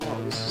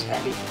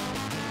baby.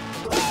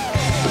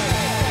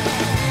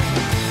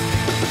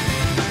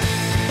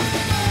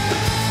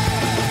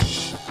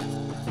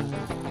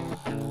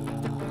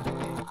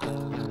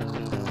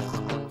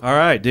 All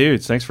right,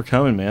 dudes. Thanks for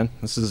coming, man.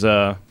 This is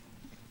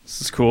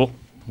cool.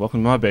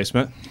 Welcome to my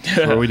basement,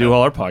 where we do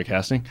all our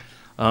podcasting.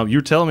 You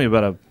were telling me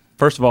about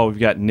First of all, we've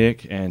got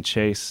Nick and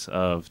Chase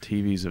of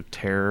TVs of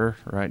Terror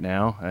right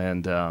now,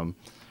 and it'd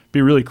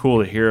be really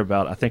cool to hear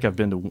about. I think I've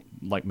been to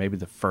like maybe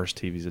the first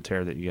TVs of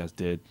Terror that you guys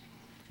did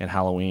in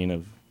Halloween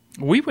of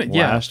we went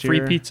last free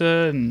year. pizza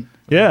and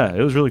Yeah,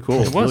 it was really cool. It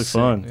was really sick.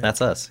 fun.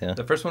 That's us, yeah.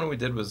 The first one we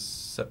did was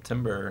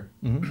September,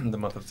 the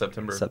month of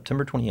September.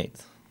 September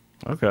 28th.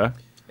 Okay.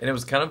 And it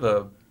was kind of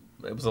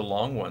a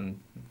long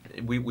one.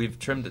 We've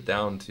trimmed it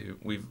down to,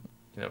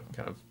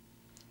 kind of.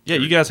 Yeah,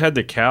 you guys had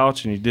the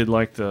couch, and you did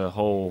like the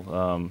whole.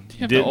 you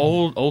have the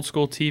old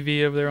school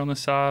TV over there on the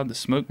side, the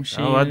smoke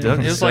machine. Oh, I dug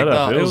the it was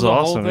setup. like It was the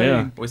whole awesome, thing.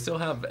 yeah. We still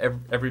have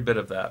every bit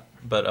of that,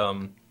 but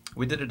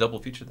we did a double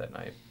feature that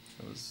night.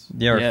 It was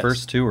Yeah, our Yes.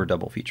 first two were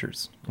double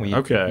featers. We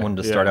Okay, wanted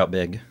to start yeah. out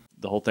big.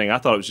 The whole thing. I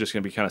thought it was just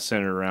going to be kind of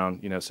centered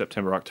around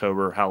September,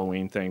 October,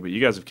 Halloween thing, but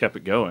you guys have kept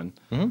it going.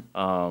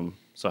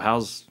 So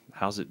how's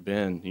it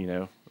been?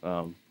 You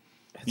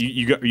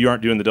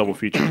aren't doing the double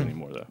features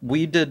anymore though.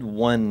 We did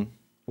one.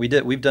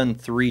 We've done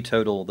three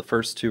total. The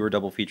first two were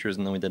double features,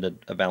 and then we did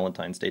a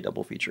Valentine's Day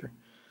double feature.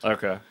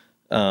 Okay.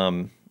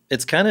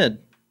 It's kind of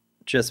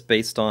just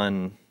based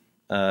on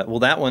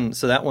that one.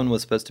 So that one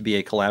was supposed to be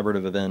a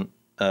collaborative event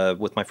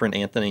with my friend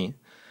Anthony,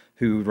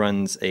 who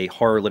runs a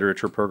horror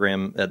literature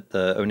program at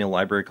the O'Neill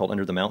Library called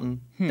Under the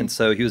Mountain. And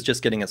so he was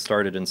just getting it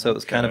started, and so it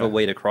was kind of a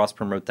way to cross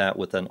promote that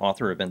with an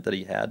author event that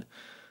he had.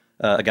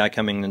 A guy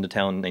coming into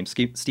town named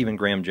Stephen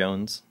Graham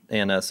Jones,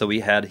 and so we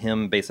had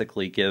him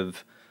basically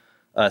give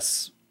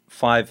us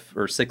 5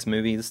 or 6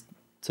 movies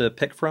to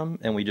pick from,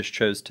 and we just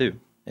chose 2,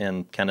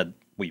 and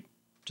we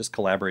just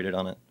collaborated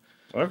on it.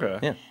 Okay.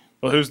 Yeah.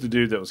 Well, who's the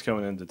dude that was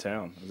coming into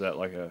town? Is that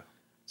like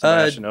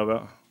somebody I should know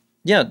about?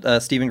 Yeah,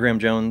 Stephen Graham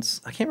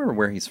Jones. I can't remember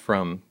where he's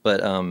from,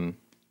 but no,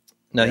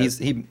 Yeah.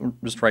 he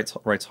just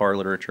writes horror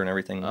literature and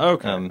everything.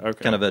 Okay,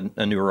 okay. Kind of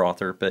a newer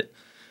author, but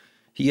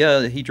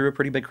he drew a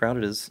pretty big crowd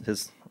at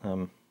his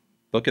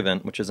book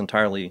event, which is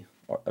entirely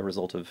a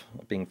result of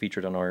being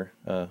featured on our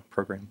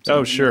program. So,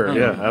 Oh, sure.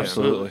 Yeah, yeah.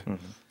 absolutely.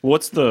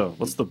 What's the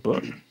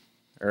book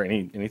or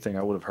anything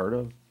I would have heard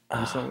of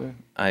recently?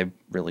 I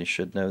really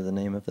should know the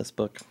name of this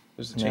book.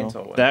 there's a No.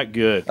 chainsaw one. That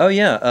good. Oh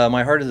yeah,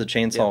 My Heart is a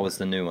Chainsaw Yeah. was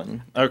the new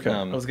one. Okay.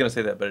 I was gonna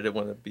say that, but I didn't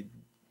want to be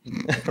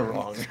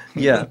wrong.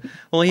 Yeah.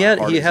 Well, he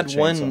Heart is a had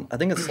one. Chainsaw. I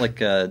think it's like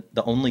the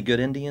Only Good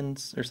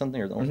Indians or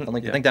something, or I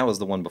think that was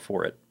the one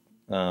before it.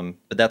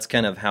 But that's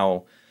kind of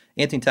how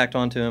Anthony tacked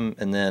onto him,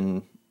 and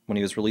then when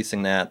he was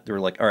releasing that, they were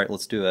like, "All right,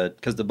 let's do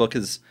because the book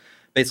is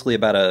basically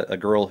about a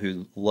girl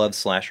who loves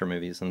slasher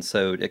movies, and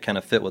so it kind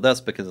of fit with us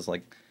because it's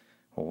like,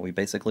 well, we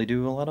basically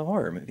do a lot of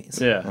horror movies,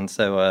 Yeah. And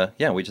so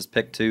we just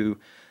picked 2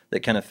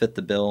 that kind of fit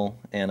the bill,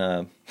 and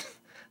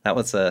it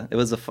was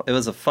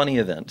a funny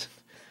event.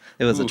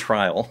 It was a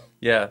trial.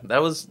 Yeah,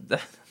 that was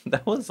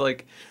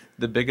like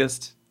the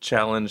biggest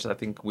challenge I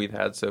think we've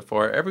had so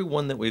far. Every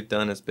one that we've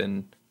done has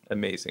been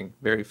amazing,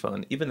 very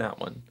fun. Even that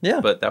one. Yeah.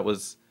 But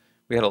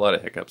we had a lot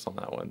of hiccups on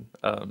that one.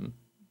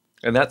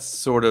 And that's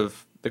sort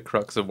of the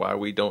crux of why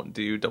we don't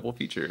do double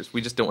features.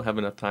 We just don't have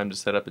enough time to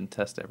set up and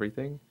test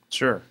everything.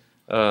 Sure.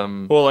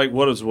 Well, like,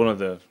 what is one of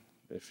the,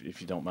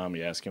 if you don't mind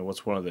me asking,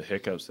 what's one of the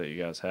hiccups that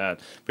you guys had?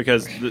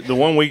 Because the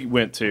one we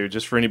went to,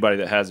 just for anybody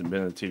that hasn't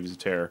been to the TVs of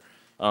Terror,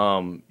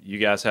 you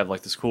guys have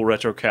like this cool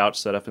retro couch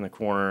set up in the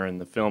corner, and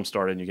the film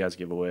started, and you guys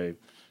give away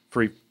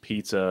free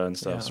pizza and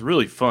stuff. Yeah. It's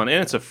really fun,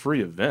 and it's a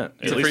free event.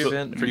 It's At a least free the-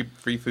 event,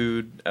 free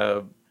food,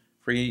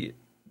 free,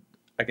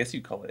 I guess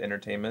you'd call it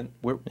entertainment.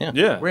 We're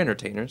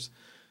entertainers.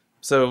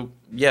 So,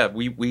 yeah,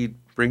 we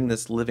bring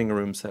this living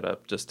room set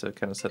up just to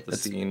kind of set the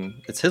scene.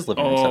 It's his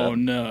living room set Oh up.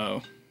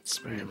 no!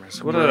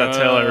 Spammers. What did I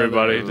tell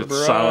everybody to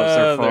silence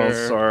their phones?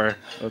 Brother. Sorry,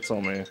 that's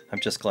on me. I'm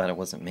just glad it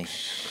wasn't me.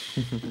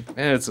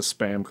 And it's a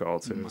spam call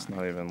too. It's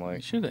not even You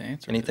like should have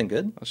answered. Anything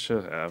good? I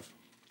should have.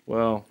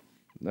 Well,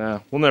 nah,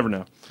 we'll never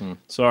know.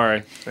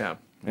 Sorry. Yeah.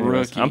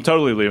 Anyways, Rookie. I'm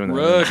totally leaving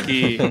that.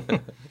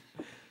 Rookie.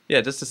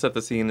 Yeah, just to set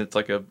the scene, it's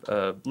like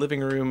a living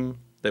room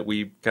that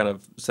we kind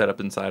of set up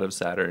inside of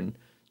Saturn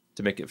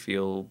to make it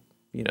feel,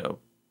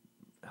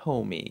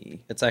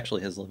 homey. It's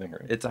actually his living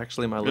room. It's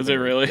actually my living Is it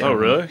room. really? Oh,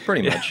 really?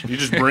 Pretty much. You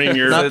just bring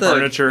your Not the-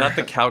 furniture. Not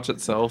the couch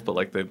itself, but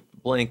like the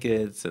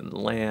blankets and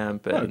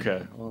lamp and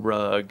Okay.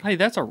 rug. Hey,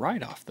 that's a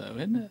write-off though,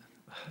 isn't it?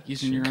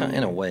 Using your own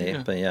In a way,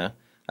 Yeah. but yeah.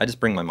 I just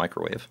bring my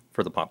microwave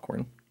for the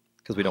popcorn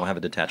because we don't have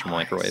a detachable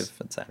microwave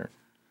at Saturn.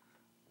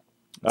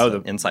 Oh, So,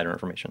 the insider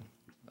information.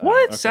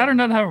 What? okay. Saturn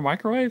doesn't have a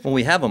microwave? Well,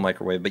 we have a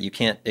microwave, but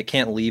it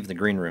can't leave the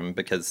green room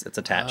because it's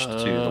attached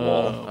to the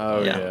wall.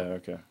 Oh yeah. Yeah.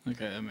 Okay.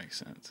 Okay, that makes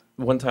sense.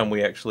 One time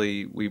we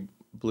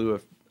blew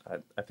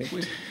I think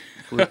we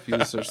blew a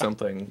fuse or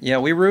something. Yeah,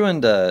 we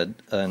ruined an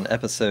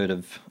episode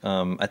of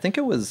I think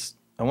it was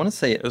I want to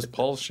say It was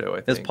Paul's show,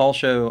 I think. It was Paul's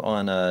show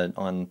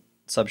on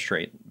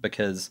Substrate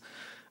because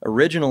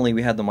originally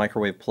we had the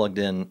microwave plugged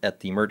in at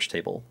the merch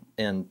table,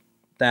 and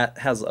that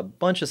has a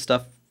bunch of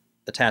stuff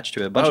attached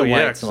to it, a bunch of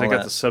lights and all they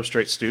got that. the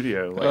Substrate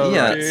Studio.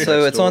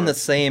 So it's on the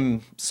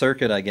same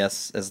circuit, I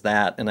guess, as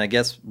that, and I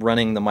guess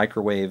running the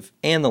microwave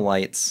and the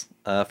lights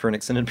for an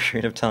extended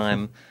period of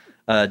time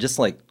just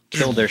like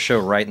killed their show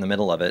right in the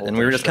middle of it. And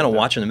we were just kind of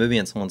watching the movie,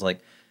 and someone's like,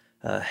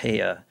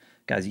 "Hey,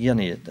 guys, you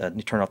need to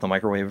turn off the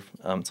microwave."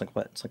 It's like,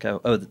 what? It's like,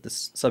 oh,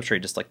 this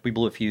substrate just like we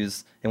blew a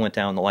fuse, it went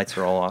down, the lights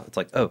are all off. It's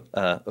like,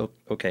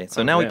 okay.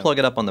 So now we plug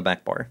it up on the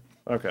back bar.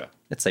 Okay,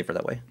 it's safer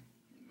that way.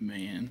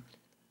 Man.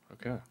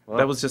 Okay, well,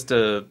 that was just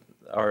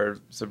our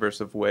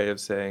subversive way of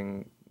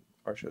saying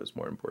our show is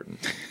more important.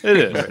 It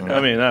is.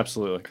 I mean,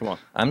 absolutely. Come on.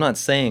 I'm not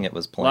saying it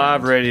was planned.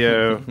 Live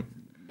radio, horror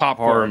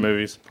Popcorn.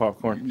 movies,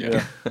 popcorn.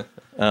 Yeah.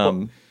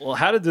 Well,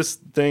 how did this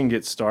thing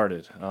get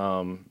started?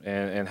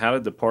 And how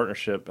did the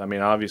partnership? I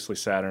mean, obviously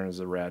Saturn is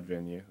a rad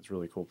venue. It's a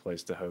really cool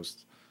place to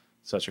host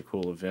such a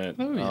cool event.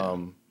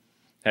 Oh,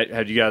 yeah.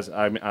 Had you guys?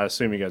 I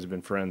assume you guys have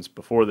been friends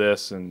before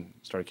this and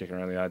started kicking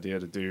around the idea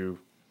to do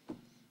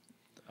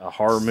a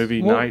horror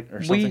movie night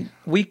or something.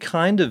 We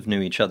kind of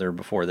knew each other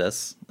before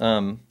this.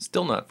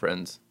 Still not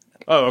friends.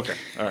 Oh, okay.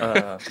 All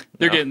right.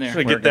 They're getting there.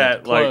 To get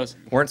that Close.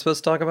 Weren't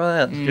supposed to talk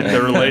about that. get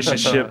the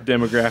relationship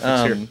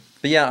demographics here.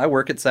 But yeah, I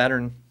work at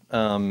Saturn,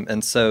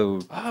 and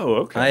so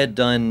Okay. I had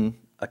done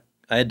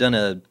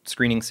a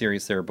screening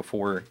series there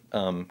before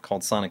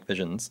called Sonic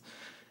Visions,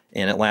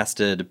 and it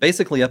lasted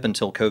basically up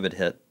until COVID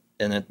hit.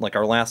 And it, like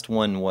our last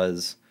one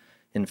was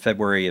in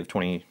February of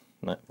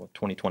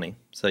 2020.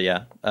 So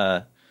yeah,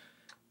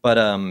 but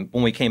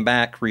when we came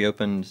back,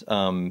 reopened,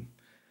 I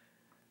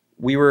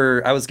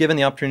was given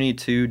the opportunity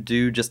to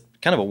do just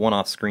kind of a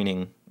one-off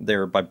screening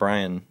there by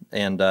Brian,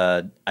 and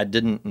I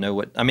didn't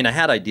know I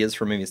had ideas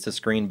for movies to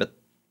screen, but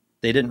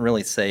they didn't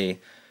really say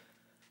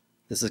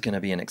this is going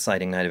to be an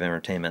exciting night of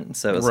entertainment. And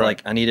so it was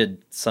like I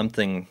needed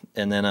something,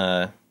 and then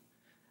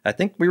I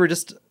think we were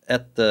just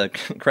at the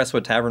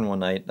Crestwood Tavern one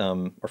night,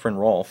 our friend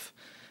Rolf,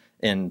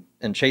 and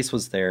Chase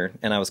was there,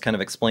 and I was kind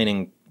of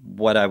explaining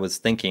what I was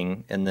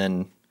thinking, and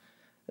then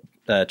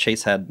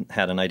Chase had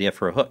an idea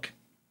for a hook,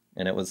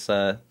 and it was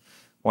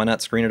why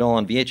not screen it all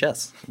on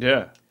VHS?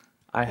 Yeah.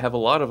 I have a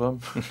lot of them.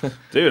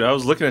 Dude, I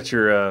was looking at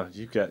your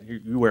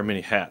you wear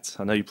many hats.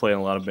 I know you play in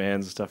a lot of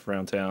bands and stuff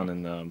around town,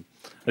 and I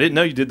didn't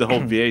know you did the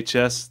whole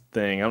VHS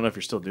thing. I don't know if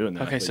you're still doing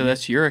that. Okay, so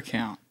that's your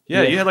account.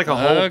 Yeah, you had like a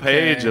whole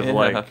page of Yeah.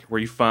 like where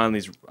you find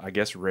these, I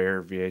guess,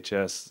 rare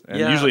VHS and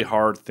usually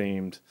hard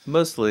themed.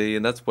 Mostly,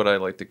 and that's what I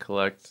like to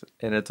collect.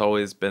 And it's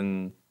always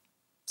been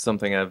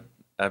something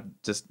I've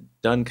just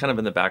done kind of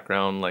in the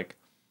background. Like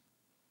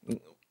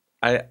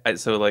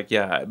most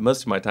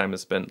of my time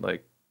is spent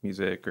like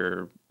music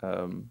or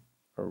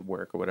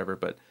work or whatever.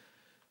 But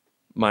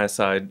my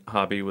side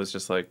hobby was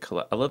just like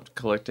I loved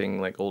collecting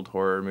like old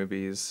horror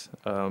movies.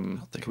 I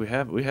don't think we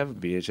have a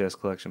VHS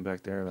collection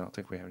back there. But I don't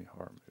think we have any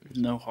horror movies.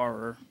 No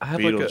horror. I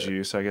have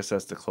Beetlejuice, I guess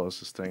that's the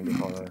closest thing to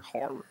horror.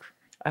 Horror.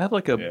 I have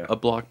like a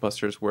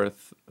blockbuster's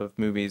worth of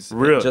movies.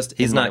 Really? Just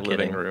He's in not my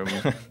living kidding. room.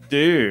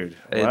 Dude,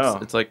 wow.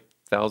 It's like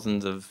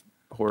thousands of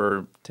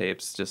horror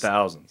tapes. Just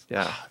thousands.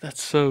 Yeah.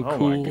 That's so Oh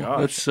cool. my gosh.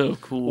 That's so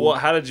cool. Well,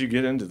 how did you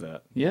get into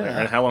that? Yeah.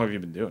 And how long have you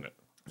been doing it?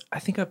 I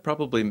think I've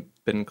probably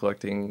been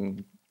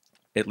collecting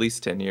at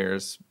least 10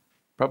 years,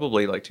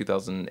 probably like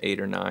 2008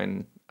 or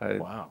 9.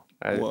 Wow.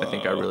 I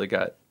think I really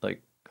got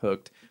like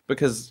hooked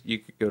because you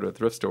could go to a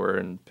thrift store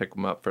and pick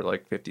them up for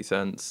like 50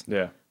 cents.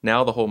 Yeah.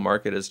 Now the whole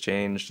market has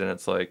changed, and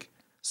it's like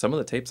some of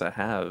the tapes I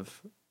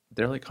have,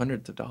 they're like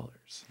hundreds of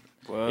dollars.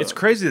 Whoa. It's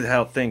crazy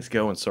how things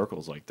go in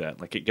circles like that.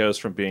 Like it goes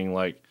from being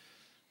like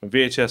when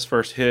VHS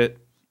first hit,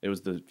 it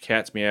was the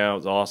Cat's Meow, it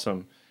was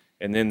awesome.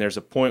 And then there's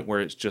a point where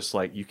it's just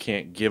like you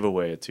can't give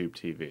away a tube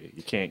TV.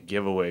 You can't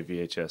give away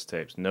VHS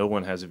tapes. No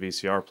one has a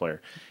VCR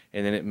player.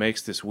 And then it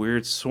makes this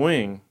weird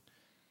swing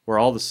where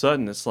all of a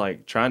sudden it's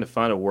like trying to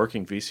find a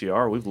working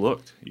VCR. We've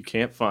looked. You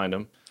can't find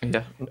them.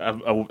 Yeah.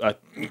 A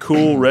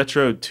cool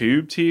retro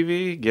tube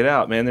TV, get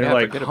out, man. They're Yeah,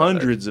 like forget about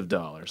hundreds of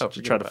dollars to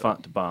forget try to about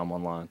find to buy them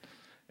online.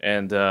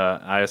 And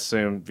I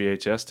assume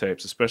VHS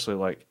tapes, especially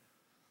like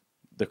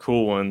the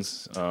cool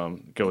ones,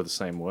 go the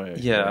same way.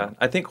 Yeah,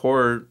 I think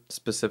horror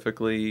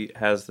specifically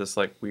has this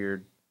like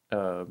weird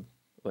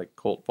like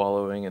cult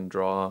following and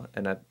draw,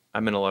 and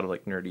I'm in a lot of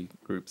like nerdy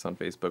groups on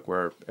Facebook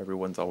where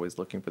everyone's always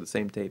looking for the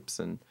same tapes,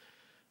 and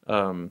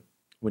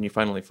when you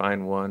finally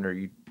find one or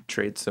you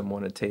trade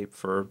someone a tape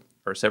or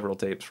several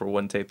tapes for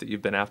one tape that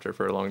you've been after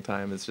for a long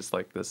time, it's just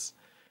like this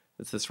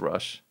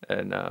rush,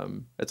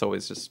 and it's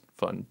always just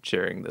fun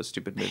sharing those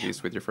stupid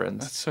movies with your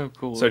friends. That's so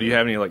cool. So do you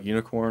have any like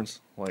unicorns,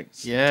 like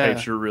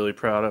tapes you're really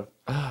proud of?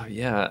 Oh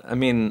yeah, I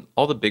mean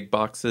all the big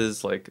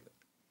boxes, like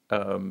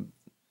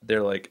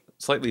they're like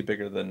slightly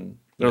bigger than.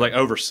 They're like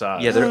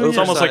oversized. Yeah, they're it's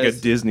almost like a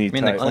oversized. Disney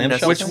mean the type.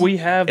 clamshell Which we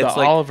have the It's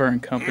like- Oliver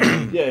and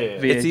Company. Yeah.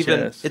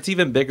 VHS. It's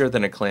even bigger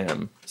than a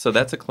clam. So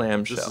that's a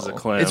clamshell. This is a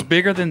clam. It's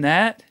bigger than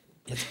that.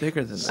 It's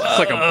bigger than that. It's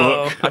like a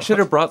book. I should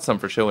have brought some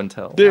for show and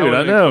tell. Dude, would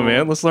I be know, cool.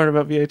 man. Let's learn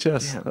about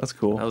VHS. Yeah. That's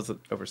cool. That was an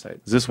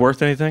oversight. Is this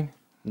worth anything?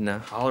 No.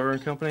 Holler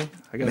and Company.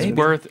 I guess It's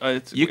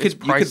worth. You could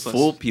priceless.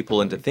 fool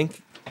people into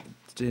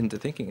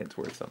thinking it's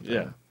worth something.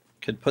 Yeah.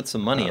 Could put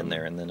some money in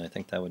there, and then I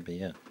think that would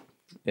be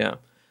Yeah.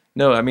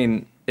 No, I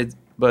mean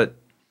but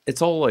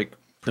it's all like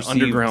The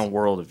underground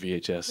world of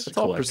VHS. It's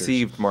all collectors.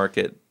 perceived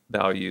market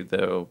value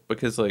though,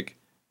 because like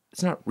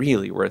it's not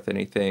really worth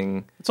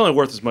anything. It's only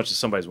worth as much as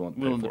somebody's willing to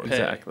Willing pay to for pay. it.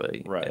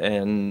 Exactly. Right.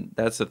 And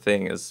that's the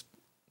thing is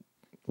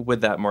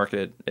with that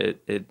market,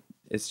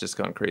 it's just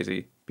gone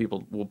crazy.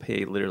 People will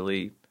pay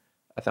literally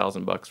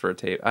 $1,000 for a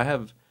tape. I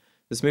have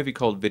this movie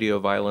called Video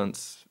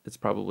Violence. It's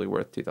probably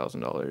worth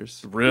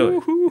 $2,000. Really?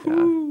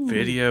 Yeah.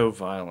 Video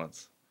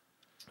violence.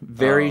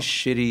 Very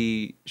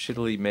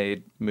shittily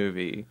made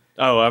movie.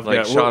 Oh, I've Like,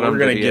 got. shot We're on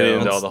going to get video.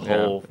 into all the Yeah,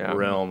 whole yeah.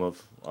 realm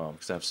of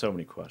because I have so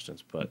many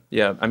questions. But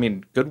Yeah, I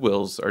mean,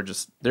 Goodwills are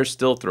they're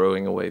still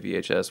throwing away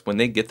VHS. When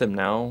they get them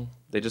now,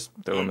 they just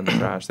throw them in the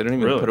trash. They don't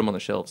even Really? put them on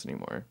the shelves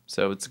anymore.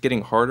 So it's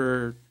getting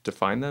harder to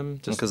find them.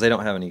 Just because they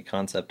don't have any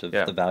concept of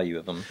Yeah. the value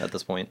of them at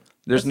this point.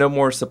 there's no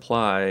more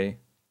supply.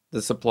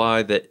 The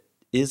supply that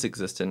is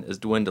existent is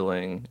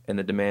dwindling, and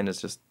the demand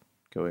is just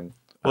going.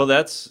 well,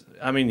 that's.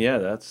 I mean, yeah,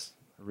 that's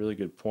a really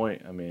good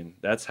point. I mean,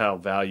 that's how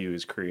value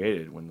is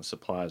created when the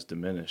supply is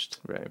diminished.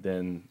 Right.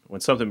 Then when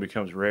something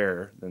becomes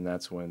rare, then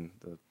that's when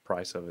the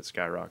price of it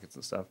skyrockets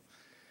and stuff.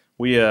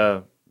 We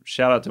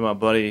shout out to my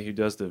buddy who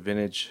does the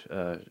vintage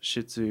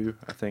Shih Tzu,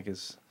 I think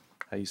is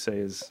how you say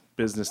his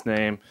business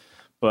name.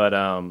 But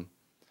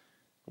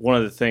one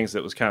of the things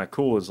that was kind of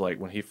cool is like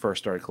when he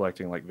first started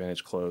collecting like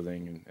vintage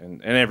clothing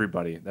and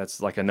everybody,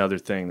 that's like another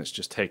thing that's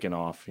just taken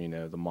off, you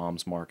know, the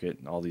mom's market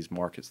and all these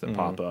markets that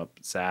pop up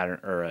at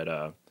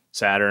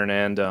Saturn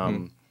and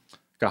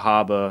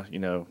Cahaba, you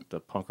know, the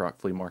punk rock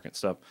flea market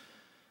stuff.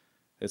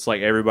 It's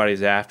like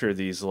everybody's after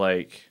these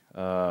like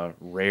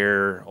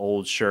rare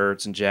old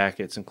shirts and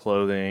jackets and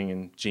clothing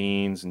and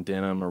jeans and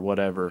denim or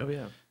whatever. Oh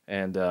yeah.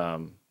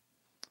 And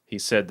he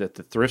said that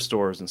the thrift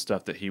stores and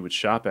stuff that he would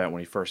shop at when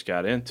he first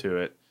got into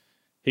it,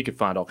 he could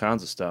find all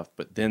kinds of stuff.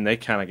 But then they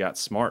kind of got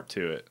smart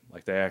to it.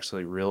 Like they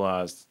actually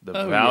realized the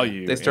Oh, yeah.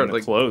 value They start in the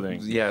like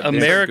clothing. Yeah, they start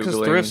America's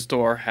Googling- Thrift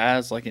Store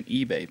has like an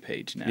eBay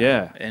page now.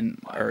 Yeah.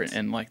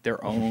 and like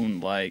their own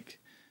like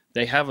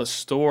they have a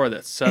store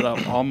that's set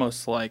up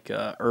almost like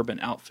Urban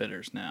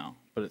Outfitters now,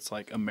 but it's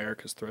like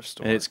America's Thrift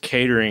Store. And it's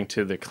catering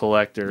to the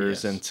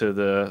collectors Yes. and to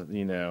the,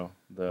 you know,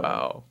 the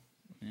Wow.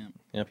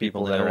 Yeah,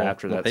 people that are will-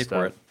 after will that pay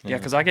for stuff. it. Yeah,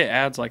 because I get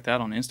ads like that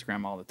on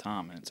Instagram all the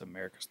time, and it's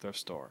America's Thrift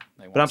Store.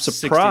 They But I'm want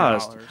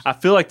surprised. $60. I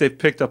feel like they've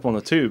picked up on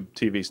the tube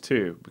TVs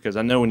too, because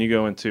I know when you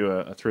go into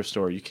a thrift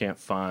store, you can't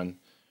find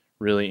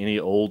really any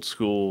old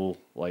school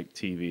like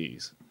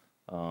TVs.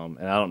 And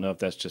I don't know if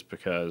that's just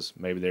because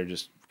maybe they're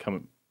just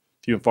coming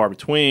few and far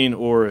between,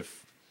 or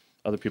if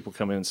other people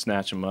come in and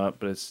snatch them up.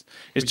 But it's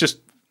just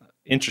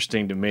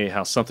interesting to me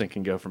how something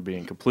can go from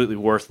being completely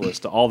worthless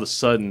to all of a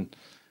sudden.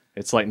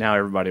 It's like now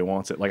everybody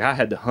wants it. Like I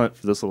had to hunt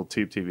for this little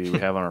tube TV we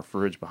have on our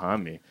fridge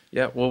behind me.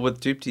 Yeah, well,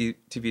 with tube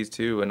TVs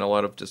too, and a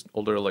lot of just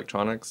older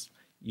electronics,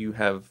 you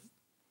have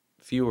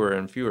fewer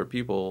and fewer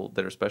people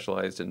that are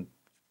specialized in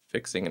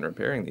fixing and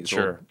repairing these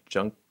Sure. old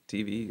junk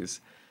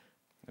TVs.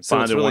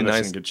 Find it's it really one that's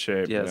nice. in good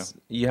shape. Yes,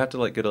 you have to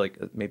like go to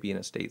like maybe an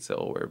estate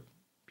sale where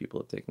people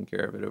have taken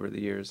care of it over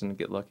the years and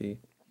get lucky.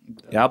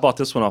 Yeah, I bought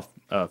this one off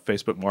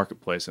Facebook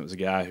Marketplace, and it was a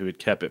guy who had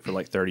kept it for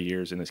like 30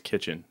 years in his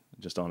kitchen,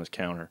 just on his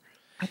counter.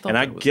 And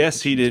I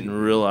guess he didn't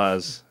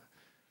realize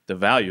the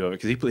value of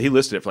it because he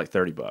listed it for like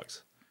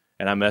 $30.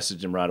 And I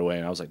messaged him right away,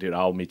 and I was like, "Dude,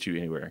 I'll meet you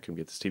anywhere and come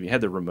get this TV." He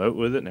had the remote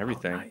with it and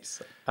everything.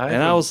 Nice.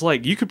 And I was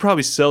like, "You could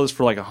probably sell this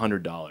for like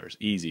 $100,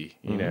 easy,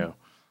 you know."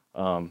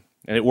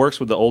 And it works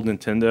with the old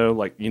Nintendo,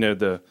 like you know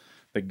the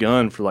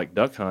gun for like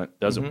Duck Hunt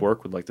doesn't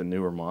work with like the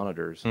newer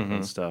monitors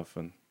and stuff.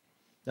 And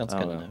That's I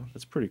good don't to know. know.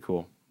 It's pretty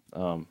cool.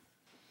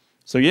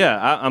 So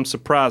yeah, I'm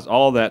surprised.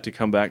 All that to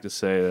come back to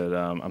say that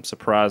I'm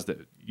surprised that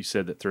you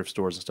said that thrift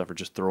stores and stuff are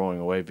just throwing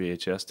away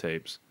VHS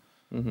tapes.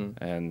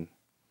 And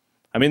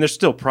I mean, there's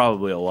still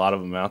probably a lot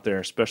of them out there,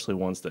 especially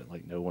ones that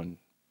like no one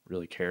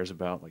really cares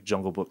about, like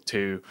Jungle Book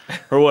 2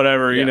 or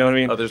whatever. You know what I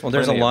mean? Oh, Well,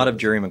 there's a plenty lot of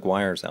those. Jerry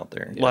Maguires out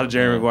there. A lot of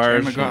Jerry Jerry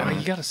Maguire. Maguire,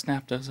 you got to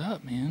snap those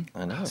up, man.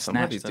 I know.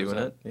 Somebody's Snatch those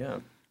doing up. it. Yeah.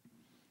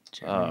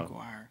 Jerry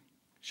Maguire,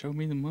 show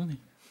me the money.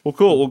 Well,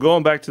 cool. Well,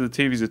 going back to the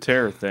TVs of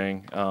Terror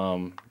thing,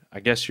 I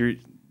guess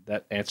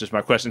that answers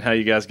my question. How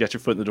you guys got your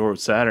foot in the door with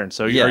Saturn?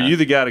 So, Yeah. are you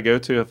the guy to go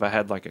to if I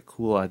had like a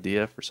cool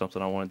idea for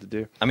something I wanted to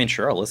do? I mean,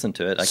 sure, I'll listen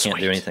to it. I can't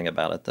do Sweet. anything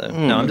about it, though.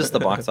 No, I'm just the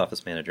box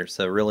office manager.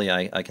 So really,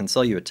 I can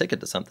sell you a ticket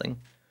to something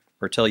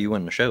or tell you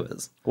when the show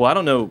is. Well, I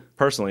don't know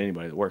personally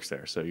anybody that works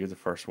there, so you're the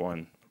first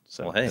one.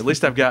 So Well, hey. at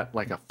least I've got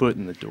like a foot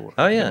in the door.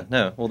 Oh, yeah.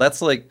 No. Well,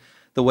 that's like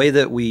the way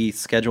that we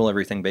schedule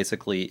everything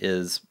basically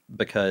is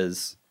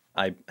because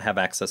I have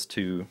access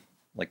to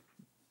like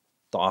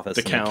the office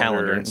The and calendar the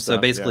calendar. and So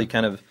stuff, basically, yeah.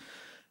 kind of.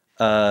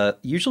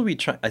 Usually we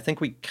try. I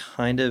think we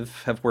kind of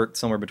have worked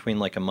somewhere between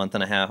like a month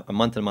and a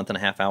month and a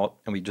half out,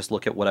 and we just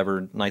look at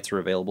whatever nights are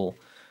available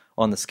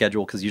on the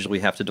schedule because usually we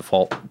have to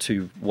default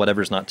to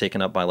whatever's not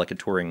taken up by like a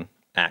touring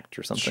act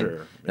or something.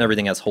 Sure, And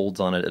everything has holds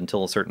on it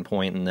until a certain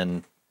point, and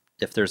then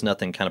if there's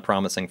nothing kind of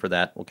promising for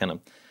that, we'll kind of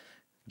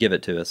give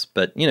it to us.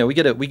 But we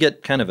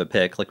get kind of a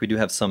pick. Like we do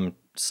have some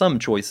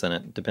choice in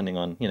it, depending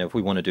on if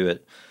we want to do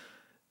it.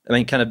 I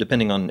mean, kind of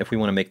depending on if we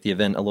want to make the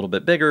event a little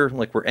bit bigger.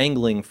 Like we're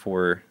angling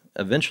for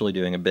eventually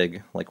doing a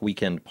big like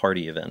weekend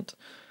party event.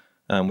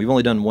 We've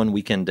only done one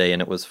weekend day,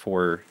 and it was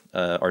for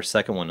our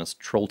second one is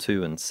Troll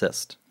 2 and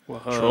Cyst. Whoa.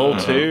 Troll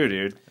 2,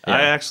 dude. Yeah.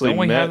 I actually Don't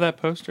we have that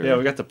poster? Yeah,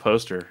 we got the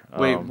poster.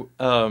 Wait,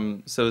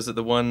 so is it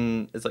the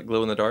one? It's like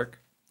glow in the dark.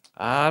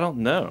 I don't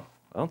know.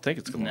 I don't think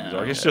it's glow in the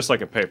dark. It's just like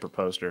a paper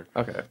poster.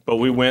 Okay. But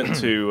we went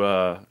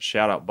to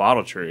shout out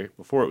Bottle Tree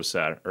before it was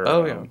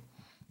Saturday.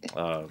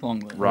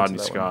 Rodney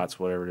Scott's,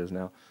 whatever it is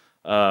now.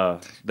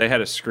 They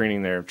had a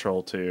screening there of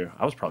Troll 2.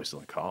 I was probably still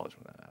in college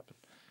when that happened.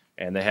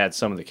 And they had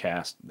some of the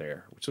cast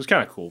there, which was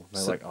kind of cool. They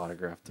like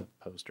autographed the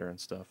poster and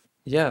stuff.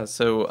 Yeah,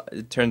 so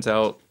it turns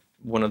out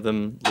one of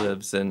them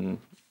lives in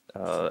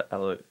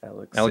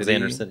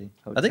Alexander City.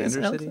 I think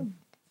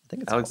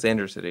it's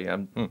Alexander City.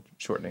 I'm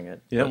shortening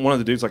it. Yeah, one of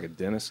the dudes like a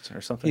dentist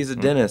or something. He's a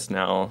dentist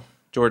now.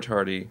 George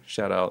Hardy,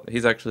 shout out.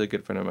 He's actually a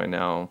good friend of mine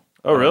now.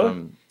 Oh,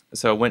 really?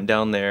 So I went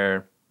down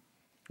there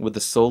with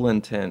the sole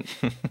intent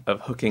of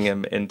hooking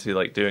him into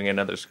like doing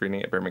another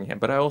screening at Birmingham,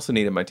 but I also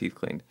needed my teeth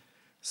cleaned.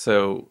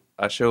 So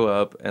I show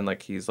up and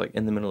like he's like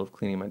in the middle of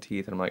cleaning my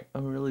teeth, and I'm like,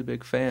 I'm a really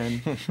big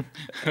fan.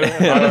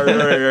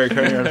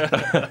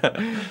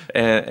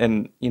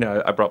 and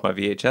I brought my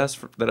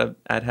VHS that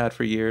I'd had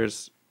for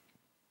years.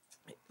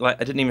 Like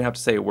I didn't even have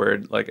to say a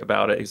word like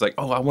about it. He's like,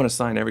 oh, I want to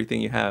sign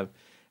everything you have,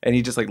 and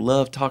he just like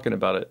loved talking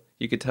about it.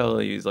 You could tell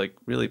he's like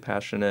really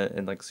passionate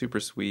and like super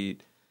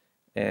sweet.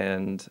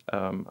 And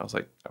I was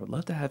like, I would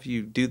love to have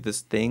you do this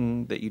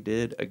thing that you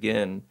did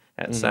again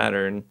at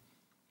Saturn,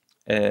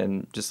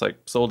 and just like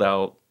sold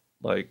out.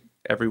 Like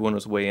everyone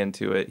was way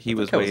into it. He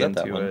was way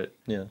into it.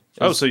 Yeah.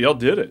 So y'all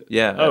did it?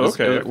 Yeah. Oh,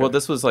 okay. Well,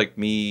 this was like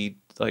me,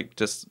 like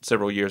just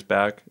several years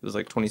back. It was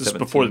like 2017. This is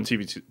before the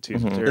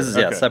TV. This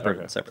is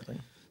separate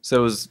thing. So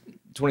it was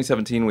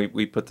 2017.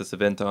 We put this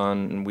event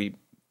on, and we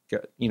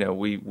got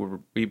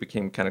we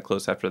became kind of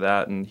close after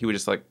that. And he would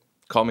just like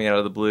call me out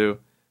of the blue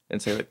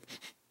and say like,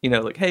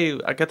 hey,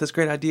 I got this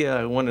great idea.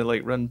 I want to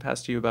like run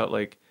past you about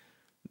like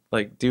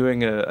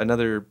doing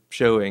another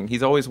showing.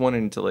 He's always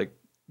wanting to like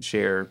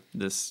share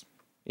this,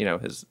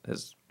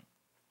 his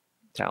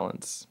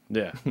talents.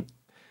 Yeah.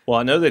 Well,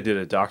 I know they did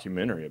a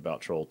documentary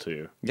about Troll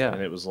 2. Yeah.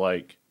 And it was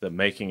like the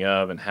making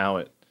of and how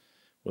it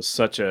was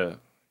such a,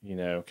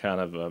 kind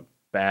of a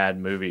bad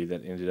movie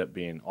that ended up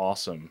being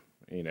awesome.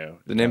 The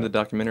name of the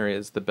documentary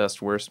is The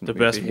Best Worst Movie. The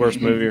Best Worst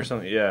Movie or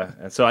something, yeah.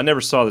 And so I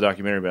never saw the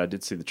documentary, but I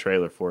did see the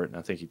trailer for it, and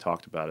I think he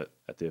talked about it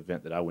at the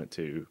event that I went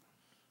to.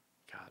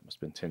 God, it must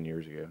have been 10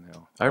 years ago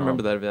now. I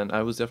remember that event.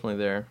 I was definitely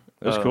there.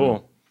 It was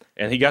cool.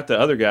 And he got the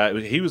other guy.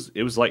 It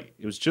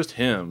was just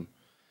him,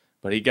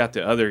 but he got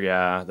the other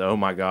guy, the oh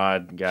my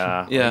God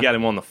guy. Yeah. He got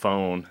him on the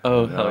phone.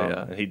 Oh, hell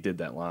yeah. And he did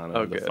that line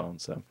over the phone.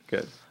 So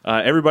good.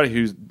 Everybody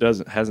who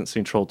hasn't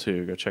seen Troll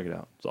 2, go check it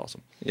out. It's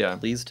awesome. Yeah.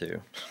 Please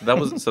do. That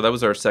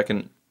was our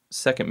second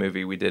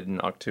movie we did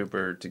in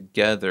October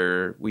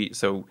together.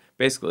 So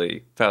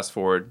basically, fast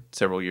forward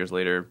several years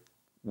later,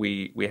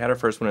 we had our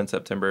first one in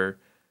September,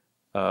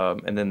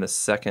 and then the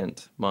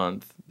second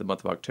month, the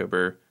month of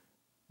October,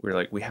 we were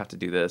like, we have to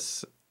do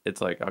this. It's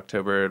like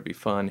October, it'd be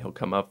fun. He'll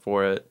come up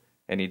for it,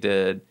 and he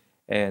did.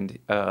 And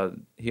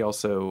he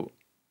also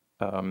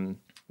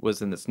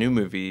was in this new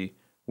movie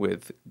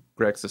with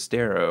Greg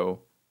Sestero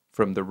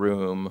from The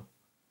Room.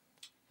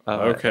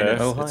 Okay.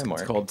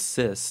 It's called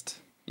Cyst.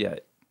 Yeah.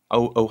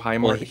 Oh, hi,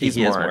 Mark. Well, he's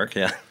Mark.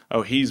 Yeah.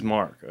 Oh, he's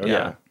Mark. Okay.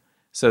 Yeah.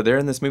 So they're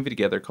in this movie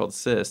together called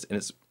Cyst, and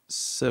it's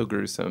so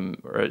gruesome.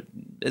 Or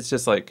it's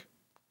just like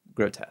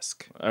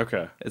grotesque.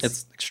 Okay.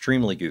 It's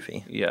extremely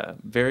goofy. Yeah,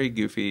 very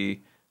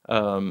goofy.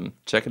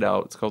 Check it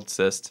out. It's called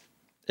Cyst.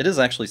 It is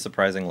actually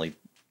surprisingly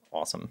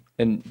awesome.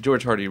 And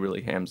George Hardy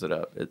really hams it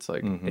up. It's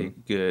like a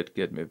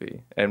good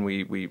movie. And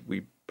we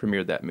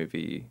premiered that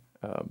movie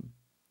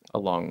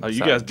along.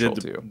 You guys did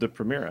the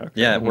premiere. Okay.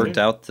 Yeah, it worked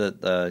out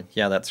that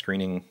that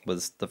screening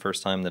was the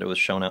first time that it was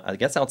shown out, I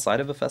guess, outside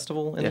of a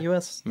festival in the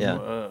US. Yeah.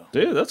 Whoa.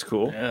 Dude, that's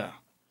cool. Yeah.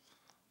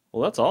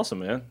 Well, that's awesome,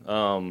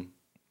 man.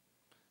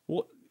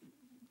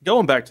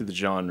 Going back to the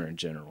genre in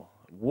general,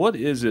 what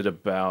is it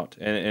about?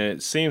 And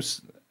it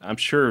seems, I'm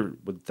sure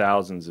with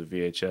thousands of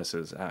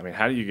VHSs, I mean,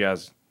 how do you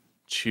guys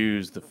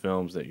choose the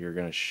films that you're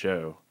going to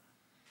show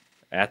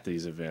at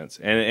these events?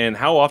 And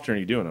how often are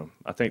you doing them?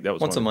 I think that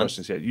was once one of the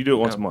questions. Yeah, you do it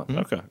once a month. Mm-hmm.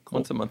 Okay, cool.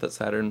 Once a month at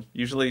Saturn.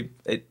 Usually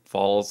it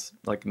falls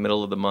like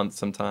middle of the month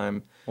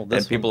sometime.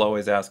 And people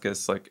always ask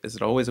us, like, is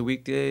it always a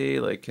weekday?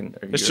 Like,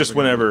 it's just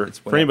whenever.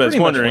 For anybody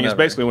that's wondering, it's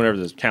basically whenever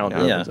this calendar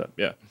opens up.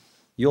 Yeah.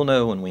 You'll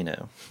know when we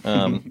know.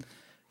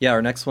 Yeah,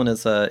 our next one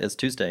is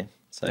Tuesday.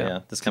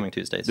 So this coming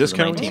Tuesday. So this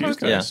coming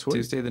Tuesday. Yeah,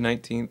 Tuesday the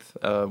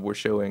 19th. We're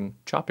showing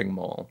Chopping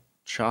Mall.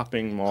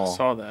 Chopping Mall. I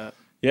saw that.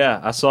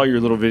 Yeah, I saw your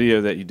little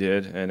video that you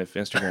did, and if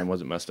Instagram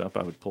wasn't messed up,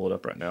 I would pull it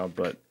up right now.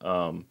 But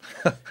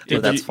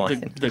that's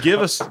fine. Give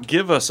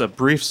us a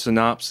brief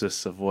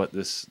synopsis of what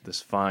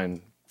this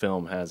fine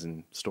film has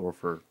in store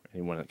for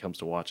anyone that comes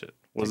to watch it.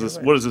 What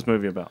is this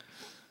movie about?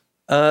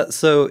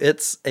 So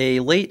it's a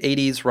late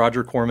 '80s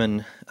Roger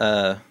Corman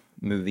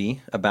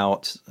movie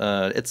about.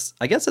 I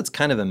guess it's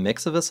kind of a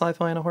mix of a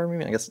sci-fi and a horror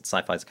movie. I guess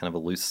sci-fi is kind of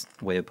a loose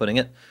way of putting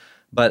it,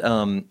 but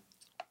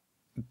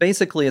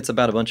basically it's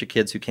about a bunch of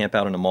kids who camp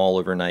out in a mall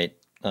overnight.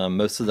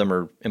 Most of them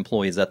are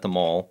employees at the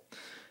mall,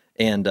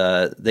 and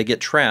they get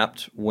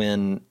trapped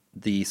when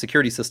the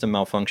security system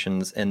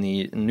malfunctions and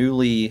the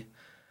newly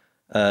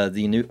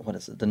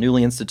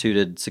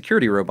instituted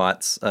security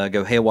robots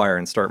go haywire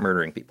and start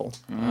murdering people.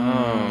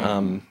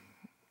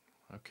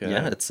 Okay.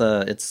 Yeah, it's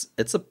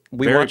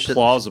we very watched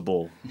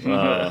plausible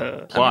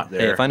plot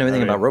there. Hey, if I know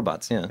anything about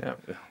robots, yeah,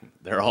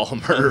 they're all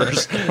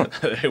murderers.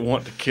 They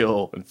want to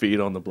kill and feed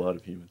on the blood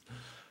of humans.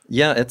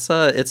 Yeah, it's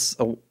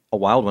a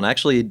wild one. I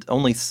actually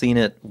only seen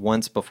it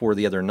once before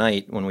the other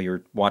night when we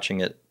were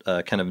watching it,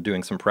 kind of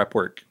doing some prep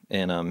work,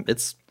 and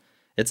it's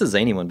a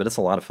zany one, but it's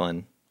a lot of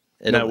fun.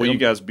 Now, will you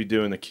guys be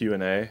doing the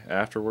Q&A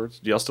afterwards?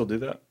 Do y'all still do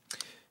that?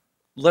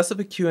 Less of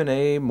a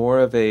Q&A, more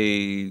of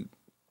a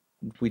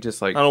we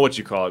just like I don't know what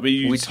you call it, but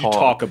you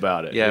talk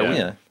about it.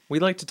 Yeah. We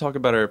like to talk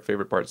about our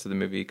favorite parts of the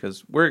movie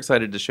because we're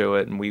excited to show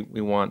it, and we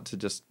want to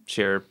just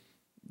share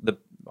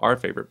our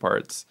favorite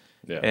parts.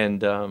 Yeah.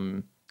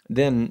 And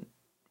then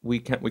we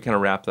kind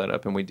of wrap that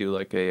up, and we do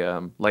like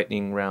a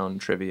lightning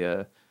round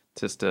trivia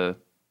just to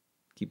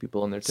keep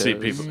people on their toes. See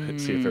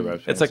if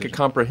everybody's It's like a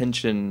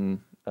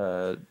comprehension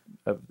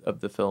of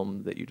the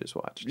film that you just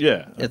watched.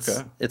 Yeah.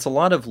 It's a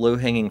lot of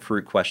low-hanging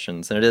fruit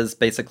questions, and it is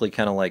basically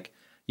kind of like,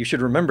 you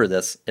should remember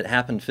this. It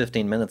happened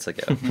 15 minutes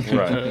ago.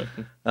 Right.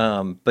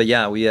 But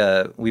yeah,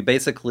 we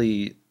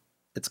basically,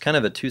 it's kind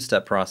of a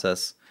two-step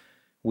process.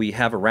 We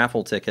have a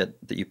raffle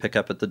ticket that you pick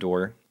up at the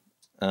door,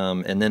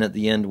 and then at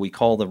the end we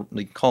call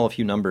a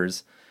few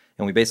numbers,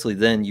 and we basically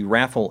then you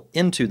raffle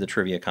into the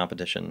trivia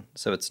competition.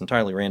 So it's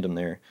entirely random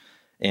there,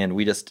 and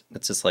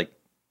it's just like,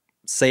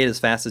 say it as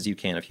fast as you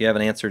can. If you have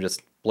an answer,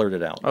 just blurt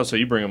it out. Oh, so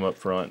you bring them up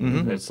front.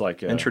 And It's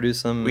like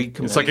introduce them.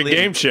 It's like a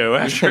game show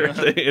after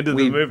the end of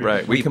the movie.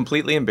 Right. We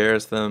completely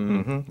embarrass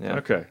them. Yeah.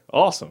 Okay.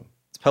 Awesome.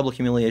 It's public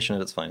humiliation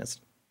at its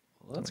finest.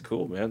 Well, that's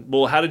cool, man.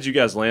 Well, how did you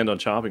guys land on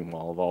Chopping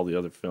Mall of all the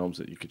other films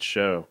that you could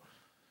show?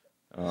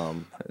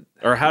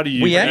 Or how do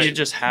you? You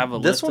just have a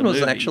list. This one was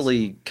movies.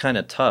 actually kind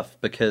of tough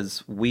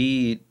because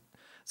we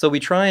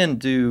try and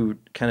do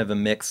kind of a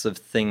mix of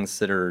things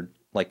that are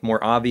like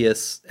more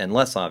obvious and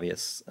less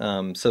obvious.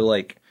 So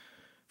like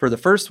for the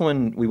first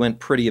one, we went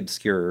pretty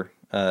obscure.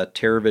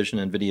 Terrorvision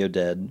and Video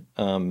Dead,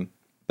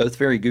 both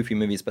very goofy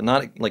movies, but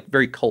not like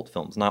very cult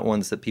films, not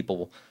ones that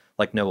people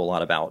like know a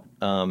lot about.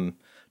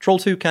 Troll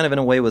 2 kind of in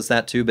a way was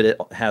that too, but it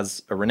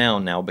has a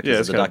renown now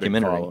because of the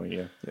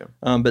documentary.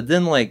 But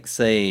then like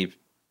say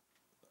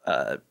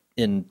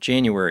in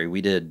January we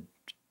did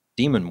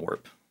Demon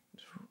Warp,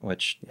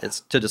 which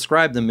is to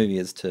describe the movie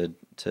is to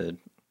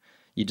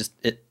you just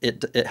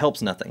it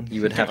helps nothing.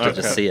 You would have to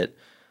just see it.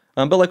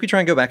 But like we try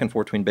and go back and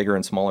forth between bigger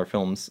and smaller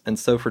films. And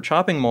so for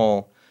Chopping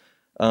Mall,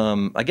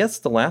 I guess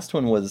the last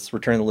one was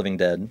Return of the Living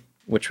Dead,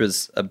 which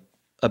was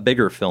a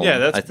bigger film. Yeah,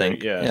 that's I think.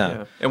 big,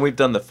 yeah. And we've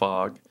done The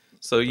Fog.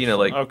 So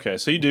like okay,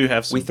 so you do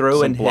have some, we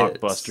throw some in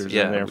blockbusters hits.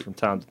 in there from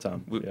time to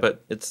time.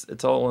 But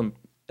it's all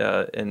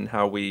in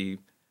how we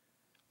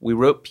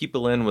wrote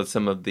people in with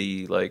some of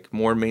the like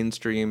more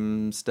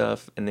mainstream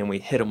stuff, and then we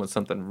hit them with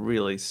something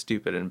really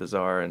stupid and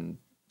bizarre and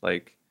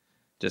like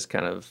just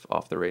kind of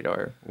off the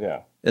radar.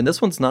 Yeah. And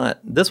this one's not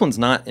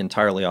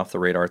entirely off the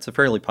radar. It's a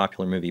fairly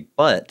popular movie,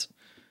 but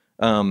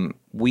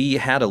we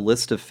had a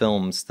list of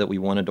films that we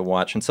wanted to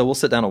watch, and so we'll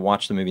sit down and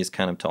watch the movies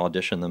kind of to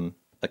audition them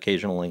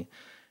occasionally.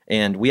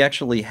 And we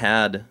actually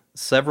had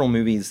several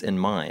movies in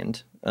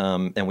mind,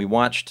 and we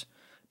watched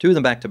two of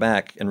them back to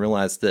back and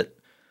realized that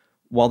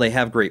while they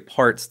have great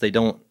parts, they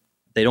don't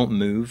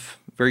move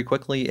very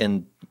quickly,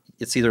 and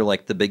it's either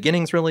like the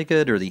beginning's really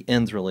good or the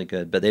end's really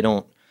good, but they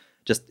don't.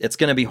 It's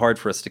going to be hard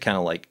for us to kind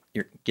of like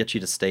get you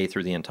to stay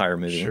through the entire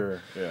movie.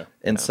 Sure, yeah.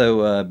 And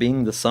so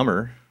being the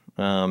summer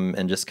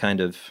and just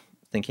kind of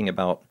thinking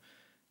about,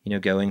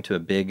 going to a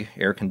big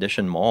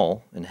air-conditioned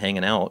mall and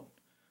hanging out,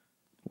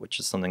 which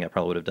is something I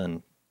probably would have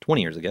done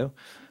 20 years ago.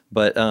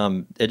 But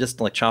it just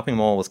like Chopping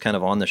Mall was kind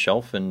of on the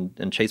shelf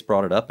and Chase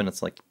brought it up and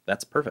it's like,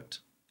 that's perfect.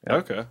 Yeah.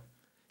 Okay.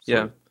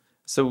 Yeah.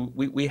 So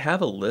we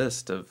have a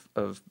list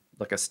of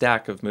like a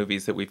stack of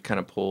movies that we've kind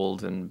of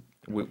pulled and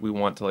we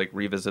want to like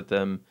revisit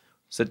them,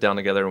 sit down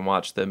together and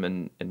watch them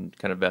and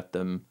kind of vet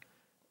them.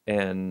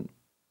 And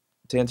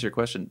to answer your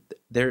question,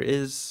 there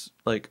is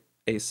like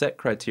a set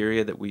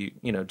criteria that we,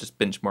 just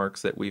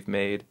benchmarks that we've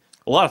made.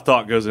 A lot of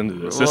thought goes into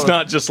this. It's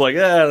not just like,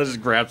 let's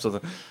just grab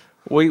something.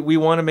 We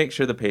want to make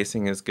sure the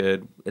pacing is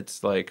good.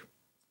 It's like,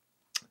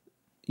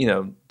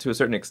 to a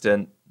certain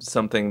extent,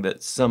 something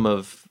that some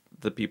of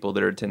the people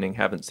that are attending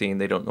haven't seen.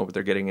 They don't know what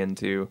they're getting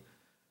into.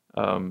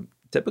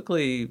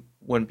 Typically,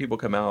 when people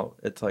come out,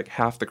 it's like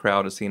half the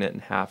crowd has seen it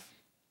and half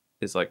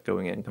is like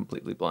going in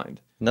completely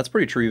blind. And that's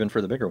pretty true even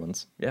for the bigger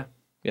ones. Yeah,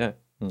 yeah.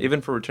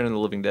 Even for Return of the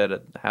Living Dead,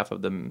 half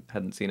of them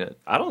hadn't seen it.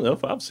 I don't know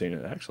if I've seen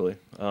it actually.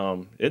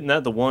 Isn't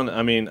that the one?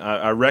 I mean,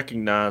 I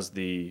recognize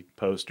the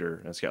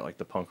poster. It's got like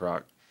the punk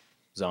rock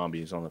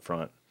zombies on the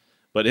front,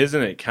 but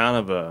isn't it kind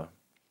of a?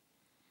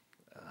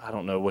 I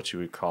don't know what you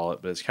would call it,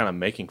 but it's kind of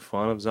making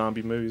fun of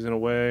zombie movies in a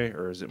way,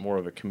 or is it more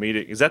of a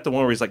comedic? Is that the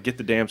one where he's like, "Get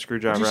the damn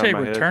screwdriver Did you out say of my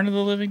Return head"? of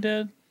the Living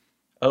Dead?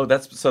 Oh,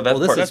 that's this part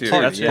is two.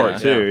 part- That's Yeah. part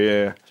two.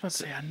 Yeah. I was about to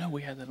say, I know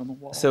we had that on the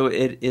wall. So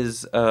it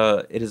is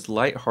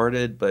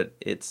lighthearted, but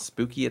it's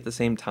spooky at the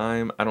same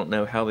time. I don't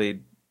know how they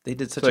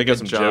did such So a they got good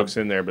some job. jokes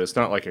in there, but it's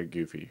not like a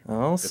goofy.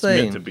 I'll It's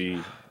say meant to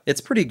be. it's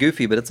pretty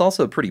goofy, but it's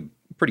also a pretty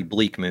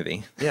bleak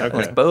movie. Yeah, Okay.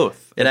 it's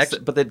both. It It's-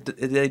 actu- but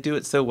they do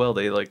it so well.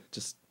 They like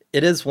just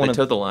It is one they of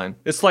toe the line.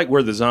 It's like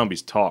where the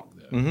zombies talk.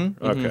 Though.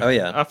 Mm-hmm. Okay. Oh,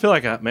 yeah. I feel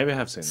like maybe I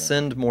have seen that.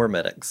 Send more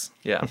medics.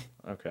 Yeah,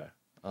 Okay.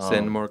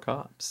 send more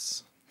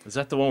cops. Is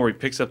that the one where he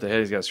picks up the head?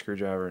 He's got a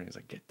screwdriver and he's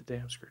like, "Get the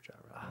damn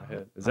screwdriver out of my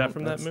head." Is that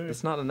from that movie?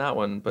 It's not in that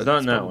one, but It's not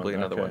it's in that probably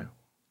one. another Okay. one.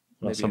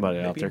 Well, Maybe- somebody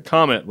out maybe. there,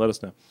 comment, let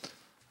us know.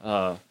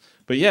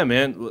 But yeah,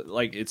 man,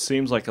 like it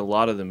seems like a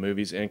lot of the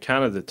movies and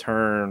kind of the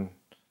turn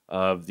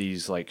of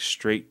these like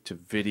straight to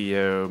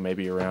video,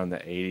 maybe around the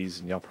 80s,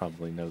 and y'all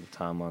probably know the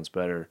timelines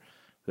better.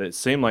 But it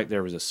seemed like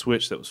there was a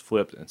switch that was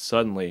flipped, and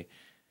suddenly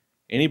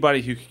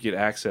anybody who could get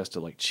access to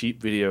like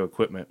cheap video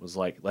equipment was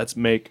like, let's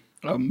make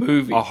a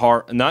movie. a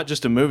horror, not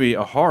just a movie,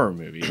 a horror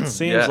movie. It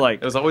seems Yeah,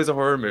 like it was always a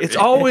horror movie. it's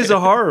always a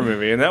horror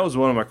movie, and that was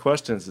one of my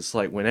questions. It's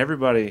like when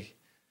everybody,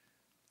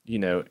 you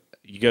know,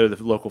 you go to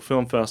the local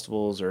film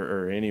festivals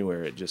or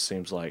anywhere, it just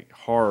seems like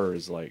horror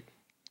is like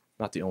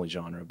not the only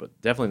genre, but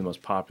definitely the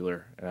most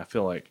popular. And I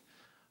feel like,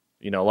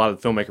 you know, a lot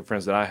of the filmmaker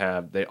friends that I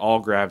have, they all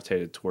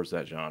gravitated towards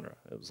that genre.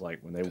 It was like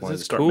when they wanted to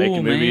it's start cool,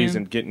 making movies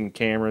man. and getting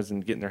cameras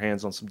and getting their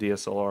hands on some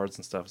DSLRs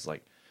and stuff. It's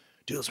like,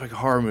 dude, let's make a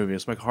horror movie.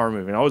 Let's make a horror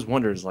movie. And I always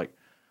wondered, is like,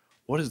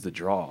 what is the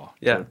draw?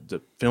 Yeah.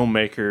 The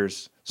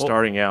filmmakers Well-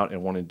 starting out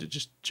and wanting to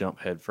just jump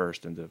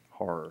headfirst into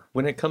horror.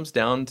 When it comes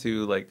down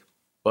to like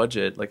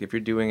budget, like if you're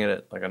doing it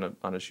at, like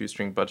on a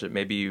shoestring budget,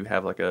 maybe you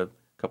have like a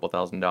couple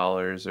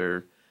 $1,000s,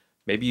 or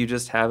maybe you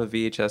just have a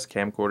VHS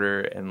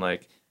camcorder and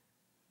like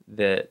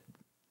that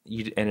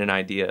you and an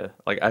idea.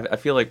 Like I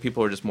feel like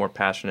people are just more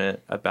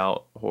passionate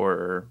about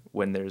horror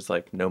when there's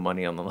like no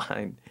money on the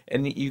line,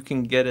 and you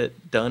can get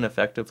it done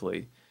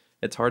effectively.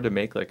 It's hard to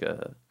make like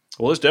a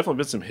Well, there's definitely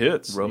been some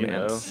hits.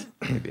 romance,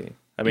 You know? maybe.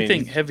 I You mean,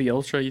 think heavy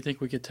ultra? You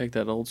think we could take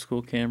that old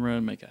school camera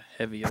and make a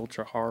heavy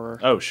ultra horror?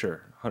 oh,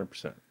 sure,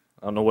 100%.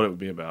 I don't know what it would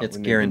be about. It's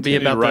We guaranteed.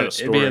 It'd be we need to about write the, a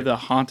it'd story. be the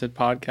haunted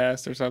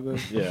podcast or something.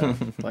 Yeah,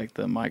 Like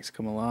the mics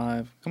come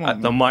alive. Come on,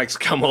 the man. mics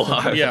come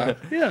alive. Yeah,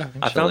 yeah.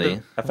 I found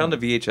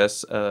Actually- a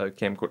VHS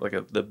camcorder,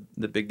 like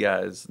the big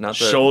guys, not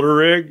the Shoulder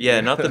rig.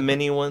 Yeah, not the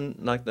mini one,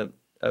 like the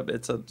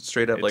it's a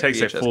straight up It like takes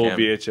VHS a full cam.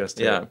 VHS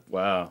tape. Yeah.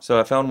 Wow. So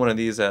I found one of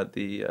these at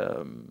the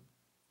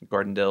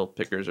Gardendale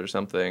Pickers or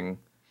something,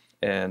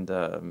 and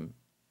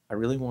I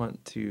really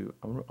want to.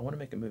 I want to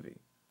make a movie.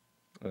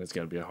 And it's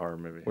gonna be a horror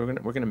movie. We're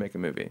gonna make a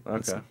movie.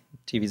 Okay.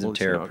 TVs We'll of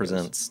see Terror how it goes.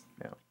 presents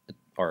Yeah.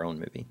 our own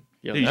movie.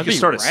 Yo, Dude, you that'd could be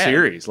start a rad.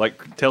 series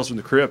like Tales from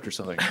the Crypt or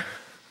something.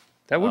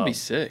 That would be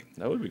sick.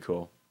 That would be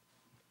cool.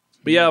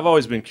 But yeah, I've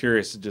always been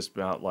curious just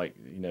about like,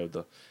 you know,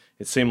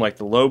 it seemed like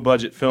the low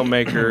budget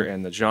filmmaker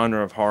and the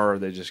genre of horror,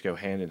 they just go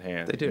hand in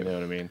hand. They do. You know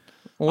what I mean?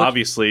 Well,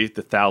 Obviously,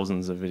 the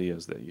thousands of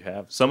videos that you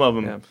have. Some of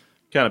them Yeah.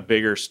 kind of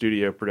bigger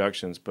studio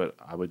productions, but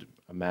I would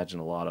imagine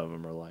a lot of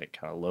them are like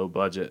kind of low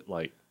budget,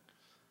 like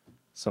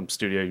some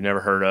studio you've never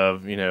heard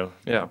of, you know,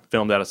 Yeah.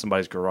 filmed out of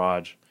somebody's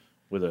garage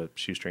with a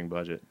shoestring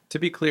budget. To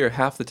be clear,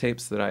 half the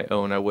tapes that I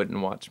own, I wouldn't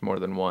watch more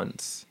than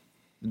once.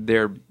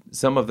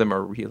 Some of them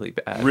are really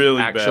bad.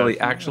 Really actually,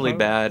 bad. actually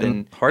bad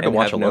and hard to and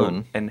watch have no-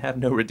 alone. and have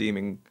no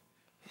redeeming,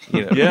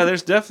 you know, Yeah,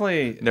 there's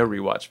definitely no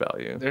rewatch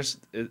value.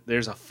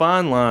 there's a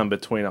fine line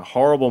between a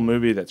horrible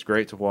movie that's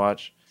great to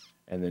watch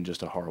and then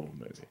just a horrible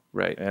movie.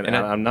 Right. And, And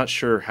I'm not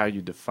sure how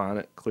you define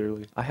it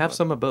clearly. I have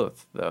some of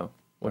both though.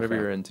 Whatever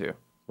Okay. you're into.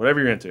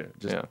 Whatever you're into,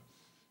 just Yeah.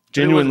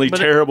 genuinely but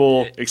it-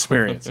 terrible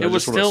experience. I It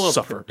was just wanna still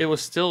suffer. it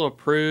was still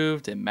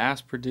approved and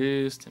mass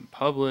produced and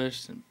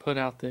published and put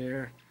out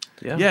there.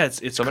 Yeah,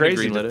 it's Somebody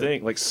crazy greenlit to it.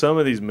 think. Like some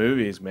of these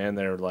movies, man,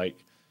 they're like,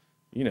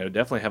 you know,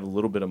 definitely have a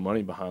little bit of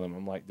money behind them.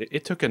 I'm like,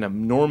 it took an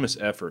enormous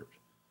effort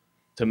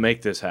to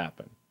make this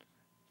happen,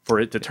 for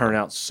it to turn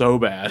out so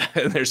bad,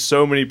 and there's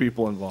so many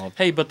people involved.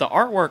 Hey, but the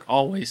artwork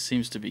always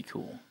seems to be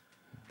cool.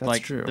 That's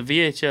like true. the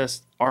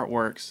VHS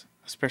artworks,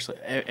 especially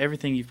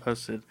everything you've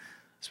posted,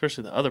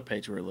 especially the other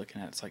page we were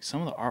looking at. It's like some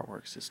of the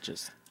artworks is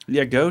just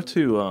Yeah, go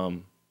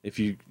to if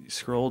you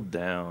scroll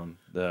down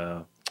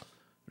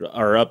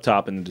or up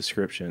top in the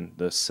description,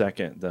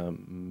 the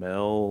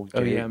Mel Gate.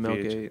 Oh yeah, Mel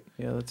VH. Gate.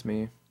 Yeah, that's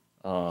me.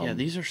 yeah.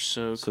 These are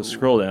so So cool.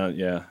 scroll down,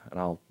 yeah, and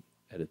I'll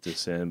edit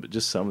this in. But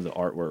just some of the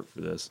artwork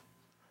for this,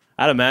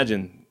 I'd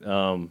imagine.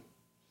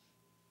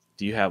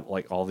 Do you have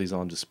like all these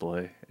on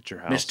display at your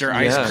house, Mr.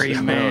 Ice Cream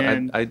no,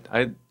 Man.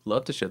 I'd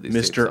love to show these.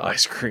 Mr. tapes off.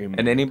 Ice Cream?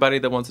 And anybody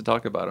that wants to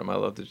talk about them, I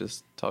love to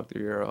just talk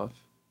their ear off.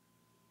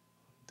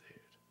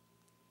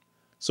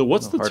 So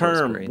what's the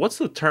term? What's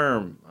the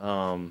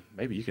term?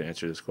 Maybe you can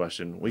answer this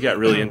question. We got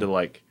really into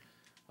like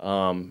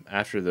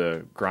after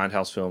the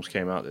Grindhouse films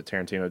came out that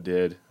Tarantino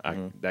did.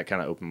 That kind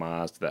of opened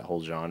my eyes to that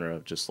whole genre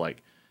of just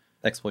like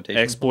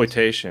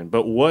exploitation.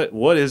 But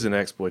what is an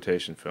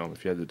exploitation film?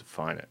 If you had to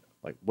define it,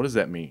 like what does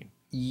that mean?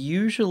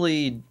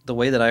 Usually, the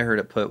way that I heard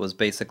it put was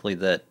basically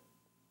that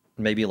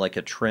maybe like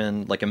a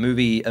trend, like a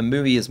movie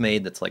is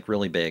made that's like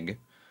really big.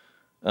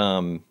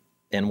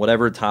 And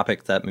whatever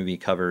topic that movie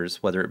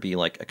covers, whether it be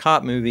like a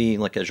cop movie,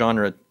 like a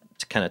genre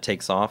kind of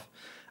takes off,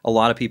 a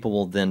lot of people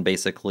will then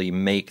basically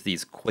make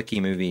these quickie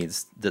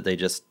movies that they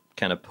just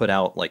kind of put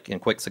out like in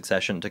quick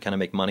succession to kind of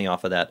make money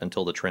off of that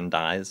until the trend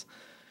dies.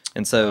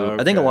 And so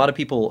I think a lot of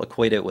people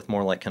equate it with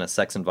more like kind of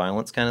sex and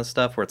violence kind of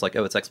stuff, where it's like,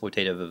 oh, it's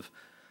exploitative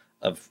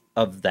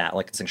of that,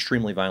 like it's an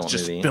extremely violent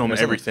just movie. Film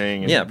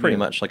everything. Yeah, pretty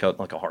much like a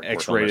hardcore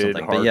X-rated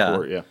film or something.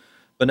 Hardcore, yeah.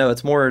 But no,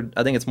 it's more.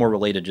 I think it's more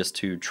related just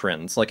to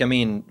trends. Like I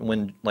mean,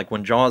 when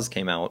Jaws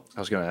came out, I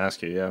was going to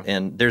ask you, yeah.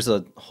 And there's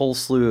a whole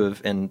slew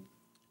of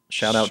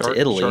shout out to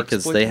Italy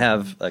because they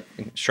have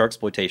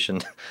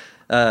sharksploitation.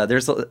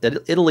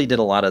 Italy did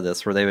a lot of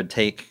this where they would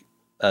take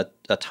a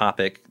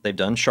topic. They've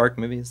done shark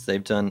movies. I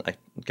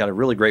got a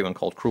really great one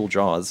called Cruel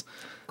Jaws.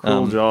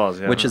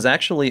 Jaws, yeah. Which is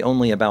actually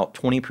only about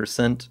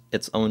 20%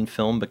 its own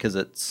film because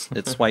it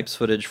swipes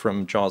footage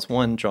from Jaws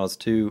 1, Jaws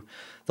 2,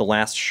 The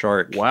Last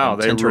Shark,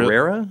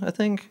 Tintorera, I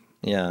think.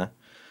 Yeah.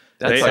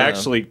 They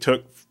actually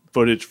took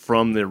footage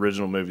from the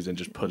original movies and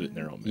just put it in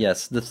their own movie.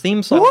 Yes, the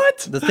theme song.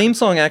 What? The theme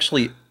song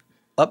actually,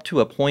 up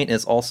to a point,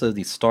 is also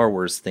the Star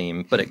Wars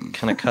theme, but it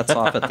kind of cuts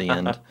off at the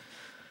end.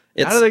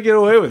 How do they get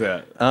away with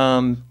that?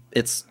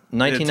 It's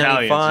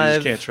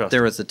 1995. Can't trust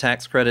there was a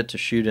tax credit to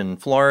shoot in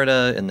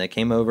Florida, and they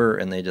came over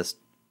and they just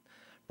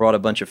brought a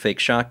bunch of fake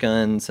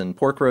shotguns and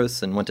pork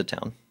roasts and went to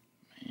town.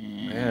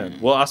 Man,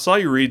 well, I saw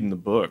you reading the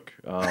book.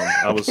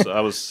 I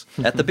was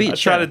at the beach. I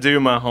tried to do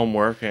my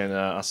homework, and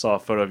I saw a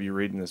photo of you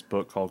reading this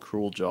book called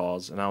Cruel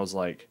Jaws, and I was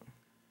like,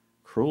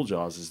 Cruel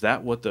Jaws, is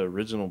that what the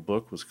original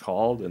book was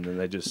called? And then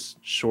they just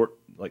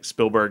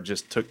Spielberg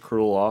just took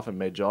Cruel off and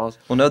made Jaws.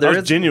 Well, no, I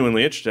was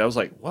genuinely interested. I was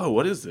like, whoa,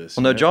 what is this?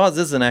 Well, no, Jaws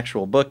is an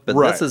actual book, but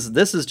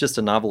this is just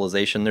a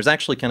novelization. There's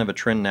actually kind of a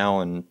trend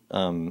now in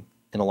a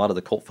lot of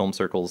the cult film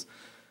circles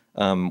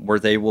where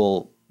they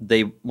will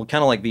kind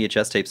of like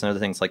VHS tapes and other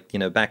things. Like,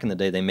 back in the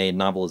day, they made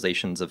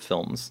novelizations of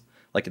films,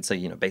 like it's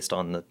based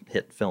on the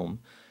hit film.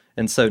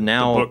 And so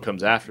now the book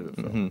comes after the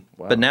film.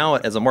 Mm-hmm. Wow. But now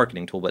as a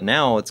marketing tool, but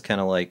now it's kind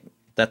of like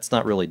that's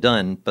not really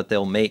done, but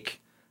they'll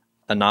make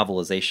a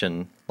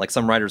novelization. Like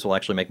some writers will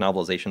actually make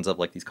novelizations of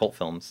like these cult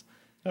films.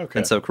 Okay.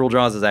 And so Cruel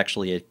Jaws is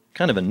actually a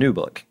kind of a new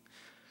book.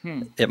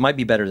 It might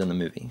be better than the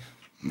movie.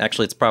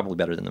 Actually, it's probably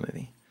better than the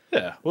movie.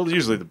 Yeah. Well,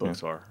 usually the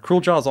books are. Cruel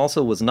Jaws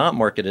also was not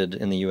marketed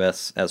in the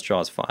U.S. as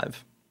Jaws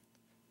 5.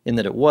 In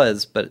that it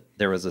was, but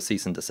there was a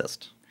cease and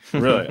desist.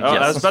 Really?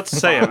 Yes. I was about to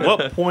say, at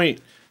what point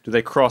do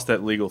they cross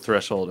that legal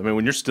threshold? I mean,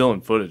 when you're still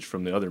in footage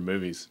from the other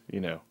movies,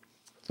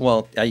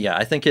 Well, yeah,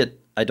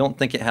 I don't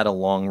think it had a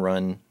long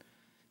run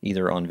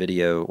either on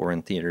video or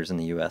in theaters in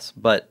the U.S.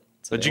 But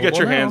you got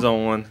your hands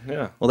on one,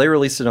 yeah. Well, they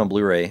released it on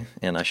Blu-ray,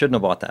 and I shouldn't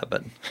have bought that,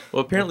 but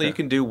well, apparently you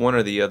can do one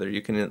or the other.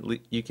 You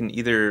can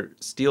either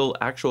steal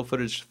actual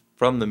footage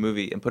from the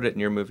movie and put it in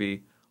your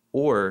movie,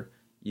 or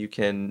you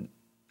can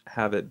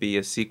have it be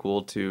a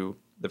sequel to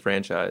the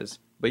franchise.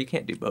 But you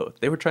can't do both.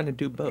 They were trying to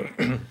do both.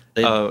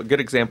 A good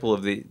example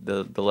of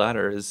the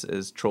latter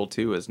is Troll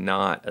 2 is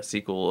not a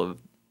sequel of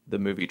the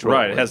movie Troll.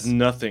 Right, it has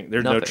nothing.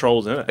 There's no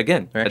trolls in it.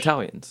 Again,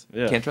 Italians.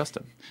 Yeah. Can't trust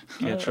them.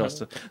 Can't trust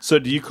them. So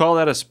do you call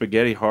that a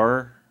spaghetti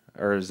horror?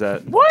 Or is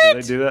that... What?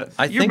 Do they do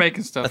that? You're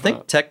making stuff up. I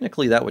think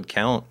technically that would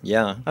count,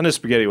 yeah. I know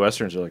spaghetti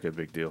westerns are like a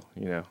big deal,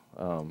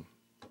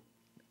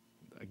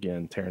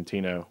 Again,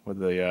 Tarantino with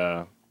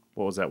the...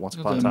 what was that? Once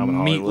Upon a Time in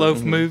Hollywood.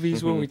 Meatloaf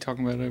movies? What are we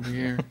talking about over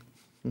here?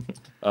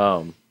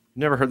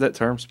 Never heard that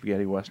term,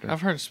 spaghetti western?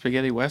 I've heard of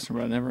spaghetti western,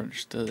 but I never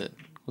understood it.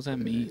 What does that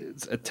mean?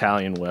 It's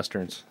Italian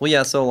westerns. Well,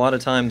 yeah, so a lot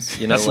of times,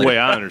 That's the way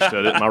I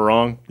understood it. Am I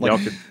wrong? Y'all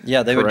could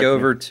they would go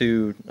over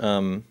to,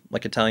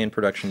 Italian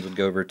productions would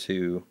go over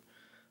to,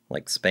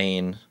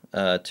 Spain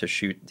to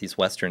shoot these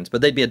westerns.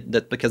 But they'd be,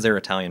 because they're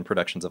Italian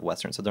productions of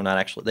westerns, so they're not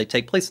actually, they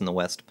take place in the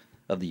west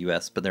of the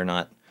U.S., but they're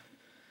not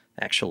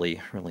actually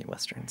really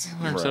westerns.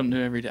 I learn something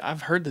new every day.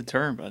 I've heard the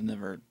term, but I've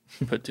never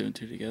put two and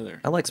two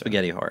together. I like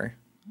spaghetti horror.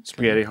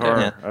 Spaghetti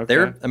horror. Yeah.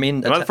 Okay. Am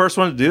I the first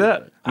one to do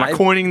that? Am I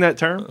coining that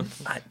term?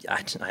 I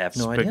have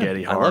no idea.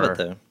 Spaghetti horror. I love it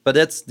though. But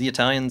the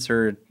Italians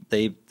are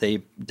they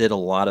did a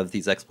lot of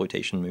these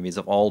exploitation movies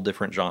of all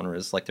different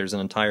genres. Like there's an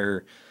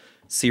entire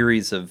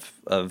series of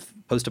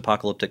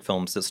post-apocalyptic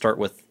films that start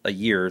with a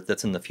year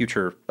that's in the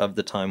future of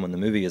the time when the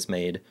movie is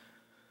made.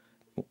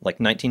 Like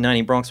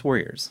 1990 Bronx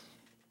Warriors,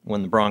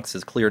 when the Bronx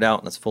is cleared out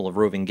and it's full of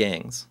roving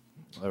gangs.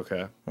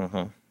 Okay.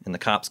 And the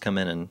cops come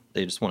in and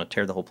they just want to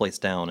tear the whole place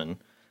down and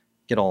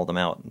get all of them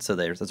out, and so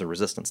there's a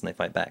resistance, and they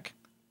fight back.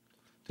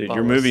 Dude,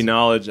 your movie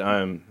knowledge,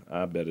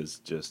 I bet, is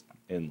just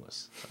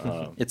endless.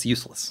 It's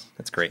useless.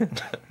 It's great.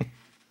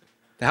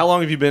 How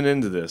long have you been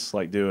into this?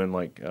 Like doing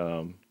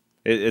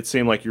it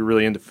seemed like you're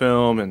really into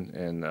film,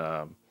 and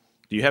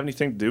do you have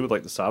anything to do with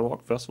like the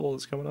Sidewalk Festival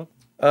that's coming up?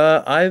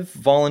 I've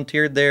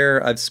volunteered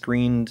there. I've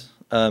screened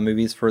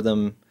movies for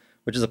them,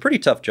 which is a pretty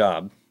tough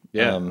job.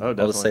 Yeah, I'll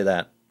just say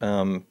that.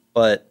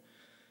 But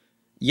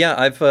yeah,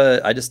 I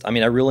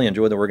really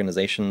enjoy the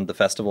organization, the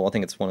festival. I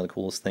think it's one of the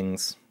coolest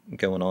things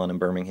going on in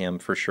Birmingham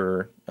for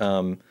sure.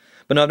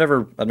 But no,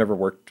 I've never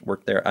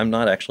worked there. I'm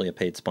not actually a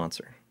paid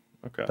sponsor.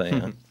 Okay. But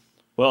yeah.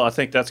 Well, I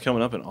think that's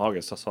coming up in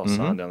August. I saw a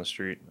sign down the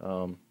street.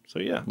 So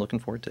yeah, Looking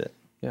forward to it.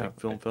 Yeah, big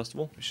film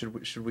festival.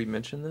 Should we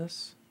mention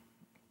this?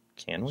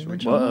 Can we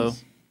mention Whoa.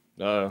 this?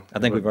 I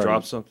think we've already-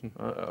 dropped something.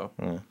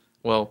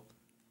 Well,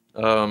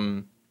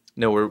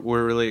 no, we're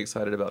really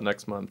excited about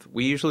next month.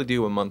 We usually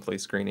do a monthly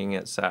screening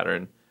at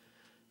Saturn.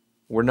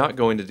 We're not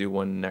going to do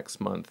one next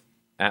month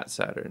at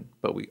Saturn,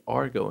 but we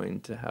are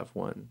going to have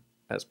one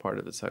as part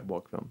of the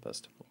Sidewalk Film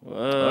Festival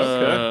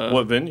Okay.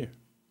 What venue?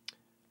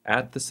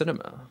 at the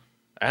cinema.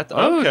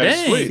 Okay,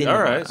 dang. sweet. Cinema.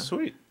 All right,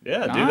 sweet.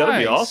 Yeah, dude, that'll be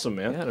Nice. awesome,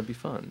 man. Yeah, it'll be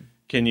fun.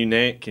 Can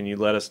you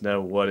let us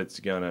know what it's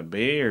gonna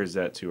be, or is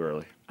that too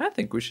early? I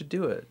think we should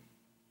do it.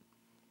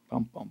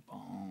 Bum, bum,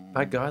 bum.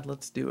 By God,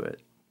 let's do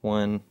it.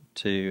 1,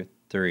 2,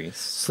 3.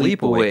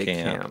 Sleepaway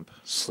camp.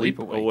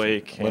 Sleepaway I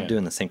Camp. love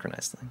doing the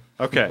synchronized thing.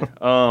 Okay.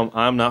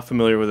 I'm not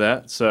familiar with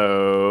that,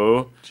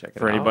 so Check it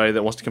for out. anybody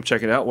that wants to come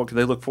check it out, what can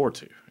they look forward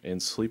to in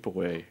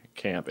Sleepaway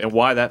Camp, and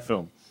why that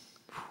film?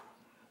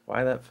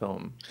 Why that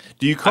film?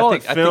 Do you call I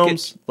it think it-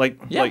 films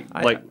Yeah,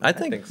 I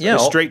think so. yeah. the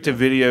all- straight to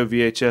video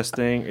VHS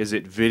thing? Is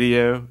it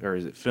video or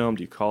is it film?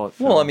 Do you call it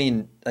film? Well, I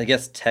mean, I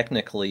guess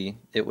technically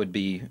it would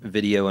be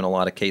video in a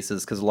lot of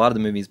cases because a lot of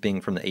the movies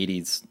being from the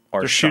 80s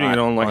are they're shooting shot it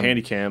on like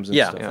handy cams and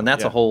yeah, stuff. and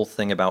that's Yeah. a whole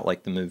thing about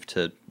like the move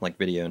to like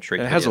video and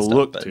straight. And it has a video stuff,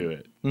 look but- to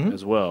it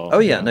as well. Oh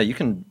yeah, no, you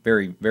can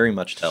very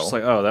much tell. It's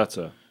like, oh, that's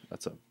a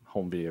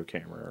home video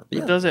camera.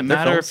 Yeah, It doesn't they're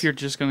matter films. if you're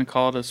just going to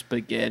call it a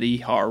spaghetti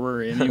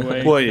horror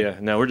anyway. Well, yeah,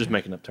 no, we're just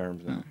making up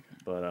terms now.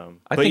 But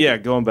think yeah,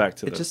 going back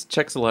to It just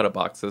checks a lot of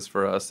boxes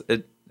for us.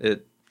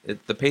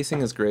 The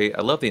pacing is great.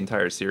 I love the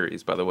entire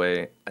series, by the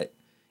way.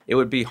 It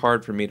would be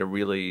hard for me to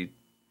really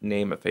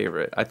name a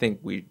favorite. I think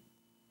we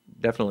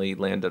definitely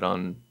landed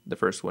on the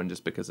first one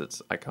just because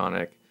it's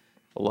iconic.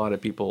 A lot of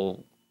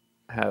people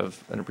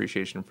have an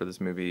appreciation for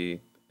this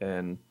movie,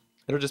 and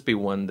it'll just be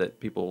one that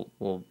people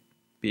will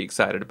be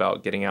excited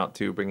about getting out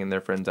to, bringing their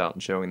friends out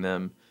and showing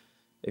them.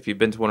 If you've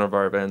been to one of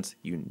our events,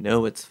 you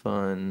know it's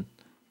fun.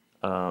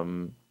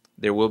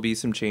 There will be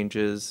some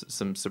changes,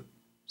 some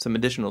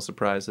additional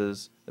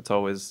surprises. It's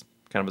always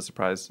kind of a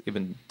surprise,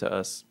 even to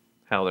us,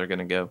 how they're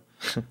going to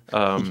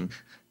go.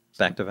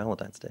 Back to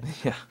Valentine's Day.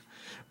 Yeah.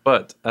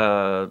 But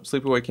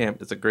Sleepaway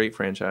Camp is a great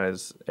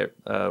franchise.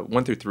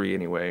 1 through 3,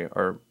 anyway,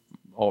 are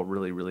all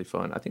really, really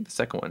fun. I think the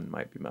second one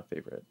might be my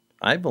favorite.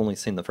 I've only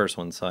seen the first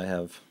one, so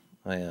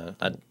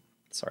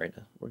sorry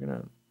to. We're going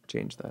to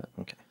change that.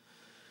 Okay.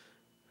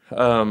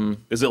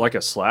 is it like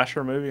a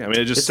slasher movie? I mean,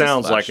 it just It's a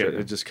sounds like slasher.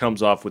 it just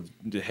comes off with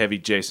the heavy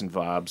Jason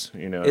vibes.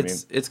 You know what I mean?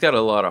 It's got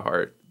a lot of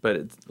heart, but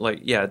it's like,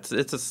 yeah, it's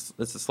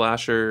a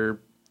slasher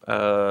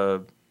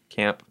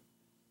camp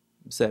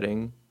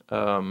setting,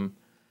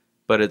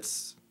 but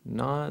it's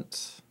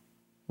not.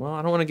 Well,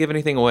 I don't want to give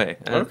anything away.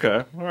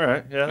 Okay, all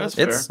right, yeah, that's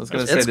fair. I was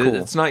going to It's say cool.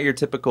 it's not your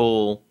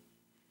typical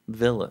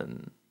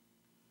villain.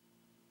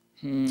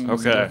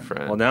 Okay,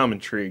 different. well now I'm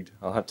intrigued.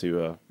 I'll have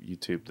to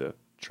YouTube the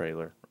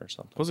trailer or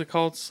something. What's it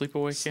called?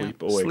 Sleepaway Camp?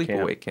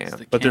 Sleepaway Camp.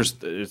 The But camp.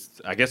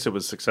 there's, I guess it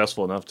was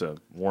successful enough to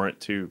warrant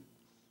 2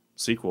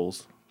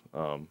 sequels.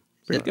 Pretty I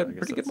good, guess pretty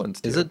good that's-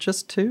 ones. Too. Is it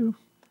just 2?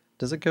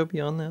 Does it go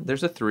beyond that?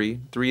 There's a 3.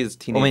 3 is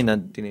Teenage I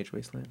mean, Teenage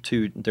Wasteland.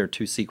 There are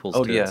 2 sequels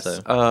Oh to yes.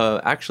 it.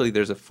 So. Actually,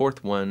 there's a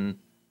 4th one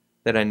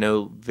that I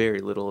know very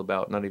little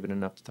about, not even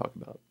enough to talk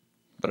about,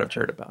 but I've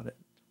heard about it.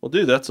 Well,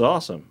 dude, that's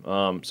awesome.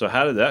 So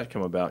how did that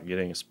come about?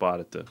 Getting a spot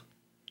at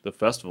the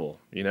festival,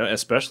 you know,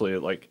 especially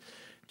like,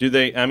 do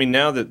they? I mean,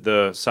 now that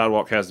the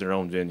Sidewalk has their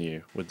own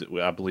venue with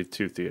I believe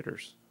 2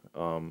 theaters,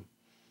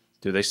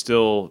 do they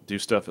still do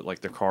stuff at like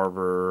the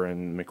Carver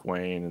and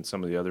McWayne and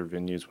some of the other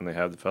venues when they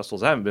have the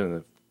festivals? I haven't been to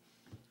the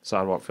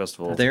Sidewalk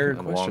Festival They're- in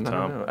a long Question, I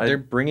don't time. know. They're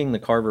bringing the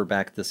Carver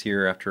back this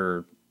year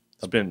after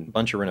It's been a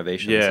bunch of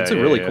renovations. Yeah, It's a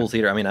yeah, really yeah. cool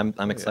theater. I mean,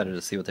 I'm excited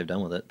to see what they've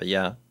done with it. But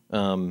yeah,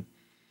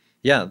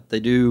 they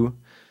do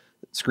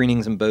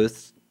screenings in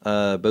both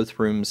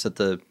rooms at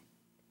the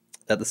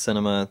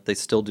cinema. They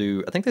still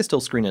do. I think they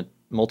still screen at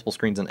multiple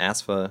screens in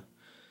ASFA,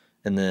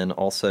 and then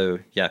also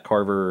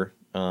Carver.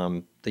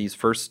 They use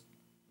First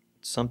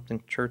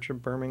something Church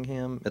of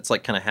Birmingham. It's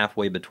like kind of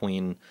halfway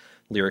between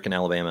Lyric in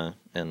Alabama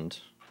and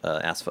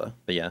ASFA.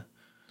 But yeah.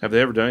 Have they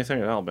ever done anything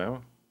in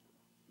Alabama?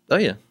 Oh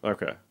yeah.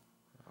 Okay,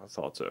 I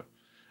thought so.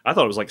 I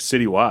thought it was like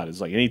citywide.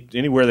 It's like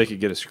anywhere they could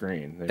get a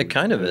screen. It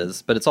kind of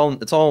is, but it's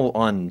all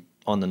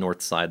on the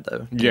north side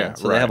though. Yeah,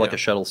 So they right, have like yeah. a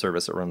shuttle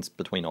service that runs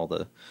between all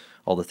the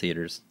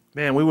theaters.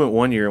 Man, we went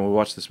one year and we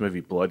watched this movie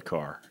Blood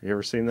Car. You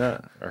ever seen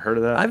that or heard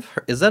of that?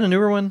 Is that a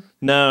newer one?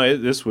 No,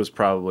 this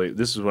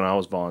is when I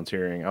was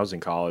volunteering. I was in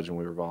college and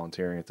we were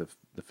volunteering at the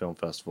film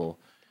festival,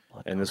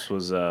 and this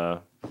was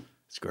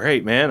It's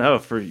great, man. Oh,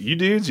 for you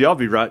dudes, y'all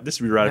be right.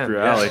 This would be right up your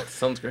alley.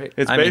 Sounds great.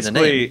 It's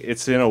basically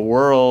it's in a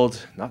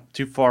world not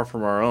too far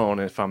from our own.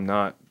 If I'm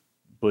not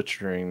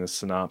butchering the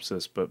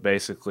synopsis, but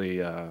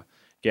basically,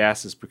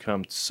 gas has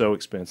become so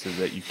expensive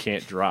that you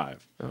can't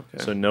drive. Okay.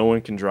 So no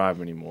one can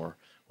drive anymore.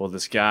 Well,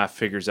 this guy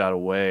figures out a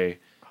way.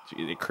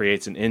 It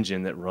creates an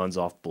engine that runs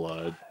off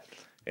blood.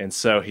 And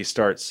so he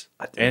starts,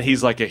 and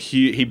he's like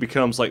he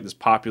becomes like this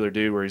popular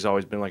dude where he's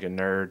always been like a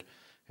nerd.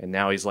 And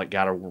now he's like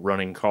got a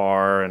running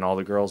car, and all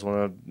the girls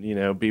want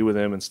to, be with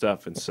him and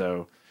stuff. And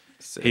so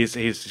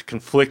he's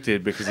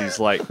conflicted because he's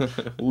like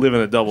living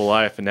a double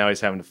life, and now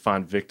he's having to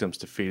find victims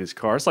to feed his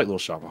car. It's like Little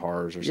Shop of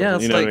Horrors or something. Yeah,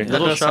 it's like what I mean?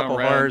 Little Shop of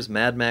Horrors,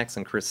 Mad Max,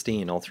 and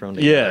Christine all thrown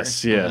together.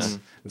 Yes.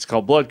 It's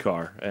called Blood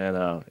Car,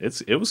 and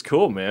it was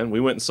cool, man. We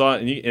went and saw it,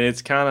 and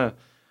it's kind of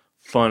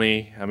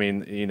funny. I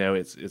mean,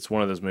 it's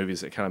one of those movies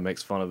that kind of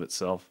makes fun of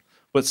itself,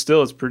 but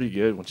still, it's pretty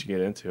good once you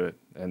get into it.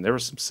 And there were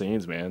some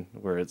scenes, man,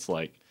 where it's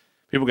like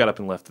people got up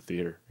and left the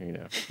theater.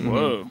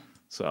 Whoa.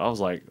 So I was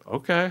like,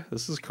 okay,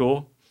 this is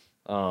cool.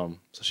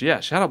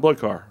 Shout out Blood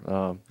Car.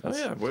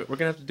 We're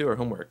gonna have to do our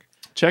homework.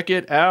 Check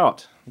it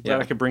out. I'm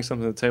glad I could bring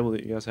something to the table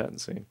that you guys hadn't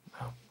seen.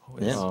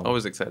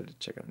 Always excited to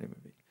check out a new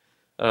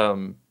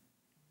movie.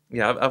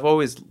 I've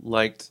always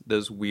liked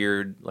those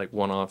weird like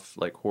one-off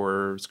like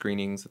horror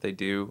screenings that they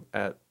do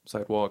at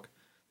Sidewalk.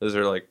 Those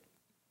are like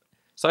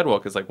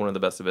Sidewalk is like one of the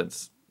best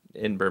events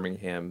in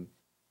Birmingham,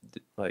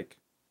 like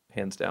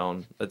hands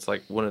down. It's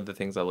like one of the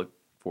things I look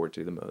forward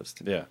to the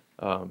most. Yeah.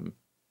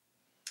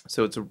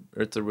 So it's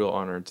a real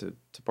honor to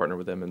partner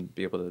with them and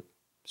be able to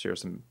share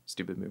some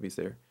stupid movies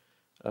there,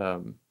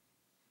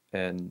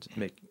 and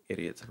make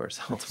idiots of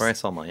ourselves. That's where I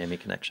saw Miami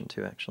Connection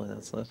too. Actually,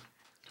 that's it.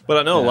 But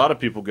I know a lot of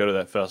people go to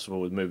that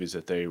festival with movies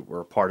that they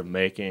were a part of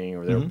making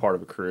or they were part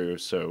of a crew.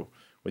 So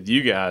with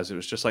you guys, it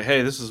was just like,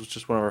 hey, this is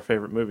just one of our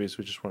favorite movies.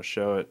 We just want to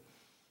show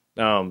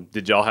it.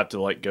 Did y'all have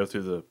to like go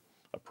through the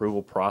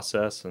approval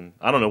process? And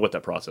I don't know what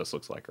that process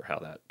looks like or how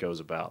that goes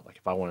about. Like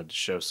if I wanted to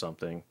show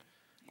something.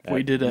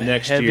 We did a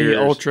heavy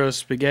ultra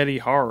spaghetti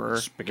horror.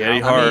 The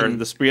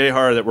spaghetti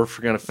horror that we're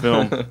going to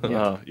film.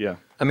 Yeah.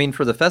 I mean,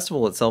 for the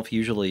festival itself,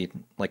 usually,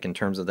 like in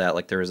terms of that,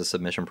 like there is a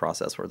submission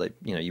process where they,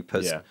 you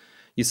post,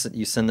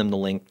 you send them the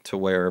link to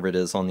wherever it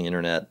is on the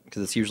internet,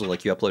 because it's usually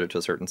like you upload it to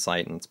a certain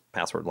site and it's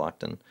password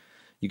locked and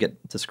you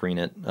get to screen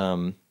it.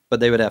 But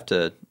they would have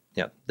to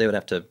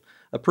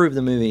approve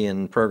the movie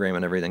and program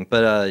and everything.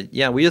 But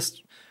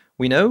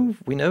we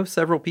know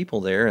several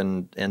people there,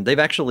 and they've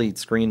actually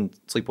screened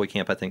Sleepaway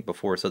Camp, I think,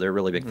 before, so they're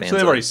really big fans. So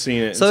they've already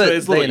seen it. So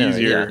it's a little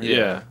easier.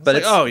 Yeah. But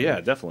it's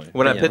like, definitely.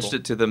 When I pitched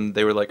it to them,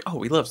 they were like, "Oh,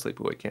 we love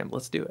Sleepaway Camp.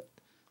 Let's do it."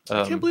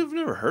 I can't believe I've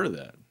never heard of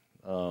that.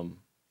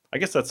 I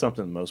guess that's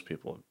something most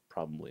people have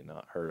probably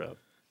not heard of.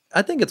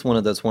 I think it's one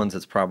of those ones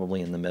that's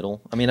probably in the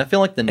middle. I mean, I feel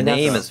like the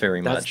name is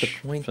very much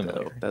the point,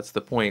 familiar. Though. That's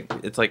the point.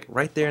 It's like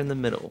right there in the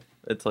middle.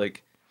 It's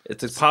like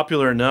it's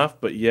popular enough,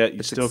 but yet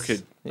you still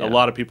could. A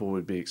lot of people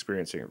would be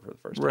experiencing it for the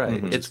first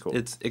time. Right. It's cool.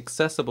 It's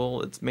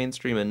accessible. It's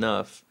mainstream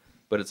enough,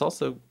 but it's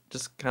also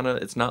just kind of.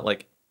 It's not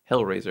like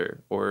Hellraiser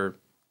or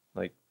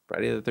like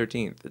Friday the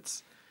 13th.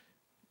 It's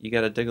you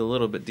got to dig a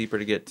little bit deeper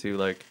to get to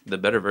like the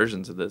better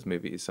versions of those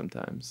movies.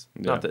 Sometimes,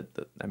 not that.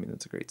 I mean,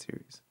 it's a great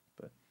series,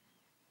 but.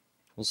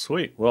 Well,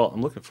 sweet. Well,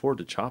 I'm looking forward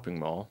to Chopping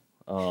Mall.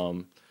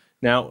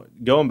 Now,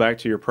 going back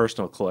to your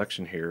personal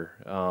collection here,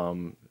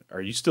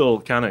 are you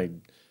still kind of,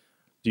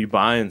 do you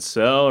buy and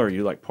sell? Or are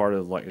you like part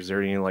of like, is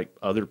there any like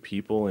other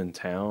people in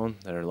town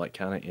that are like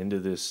kind of into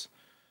this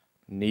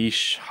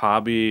niche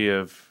hobby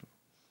of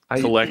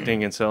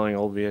collecting and selling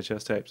old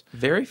VHS tapes?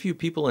 Very few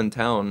people in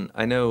town.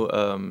 I know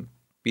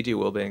BJ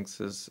Wilbanks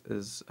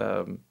is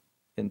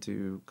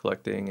into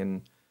collecting,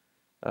 and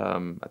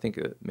I think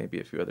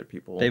maybe a few other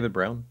people. David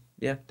Brown.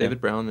 Yeah, David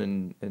Brown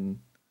and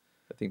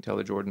I think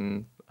Tyler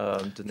Jordan,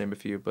 to name a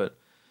few. But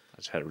I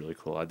just had a really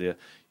cool idea.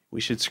 We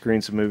should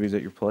screen some movies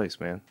at your place,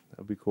 man.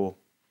 That'd be cool.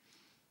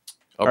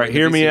 All right,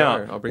 hear me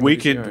out. We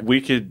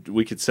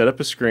could set up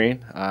a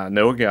screen. I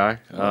know a guy.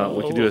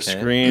 We could do a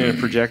screen and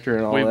a projector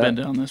and all that. We've been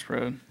down this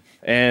road.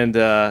 And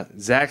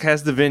Zach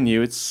has the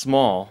venue. It's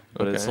small,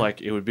 but it's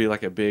like it would be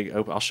like a big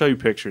open. I'll show you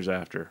pictures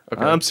after.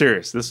 Okay. I'm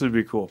serious. This would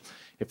be cool.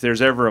 If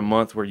there's ever a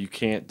month where you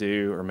can't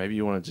do, or maybe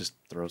you want to just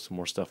throw some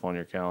more stuff on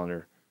your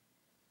calendar,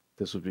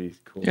 this would be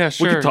cool. Yeah,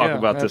 sure. We could talk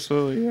about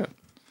absolutely, yeah.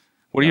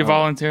 What are you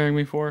volunteering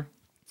me for?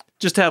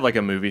 Just have like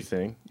a movie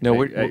thing. No,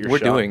 we're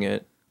doing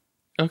it.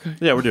 Okay.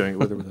 Yeah, we're doing it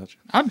with or without you.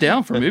 I'm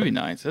down for movie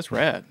nights. That's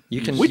rad.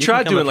 We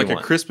tried doing like a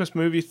Christmas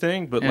movie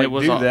thing, but like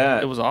do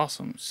that. It was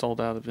awesome.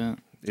 Sold out event.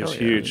 It was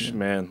huge,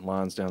 man.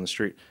 Lines down the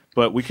street.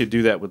 But we could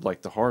do that with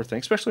like the horror thing,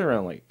 especially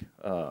around like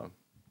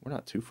we're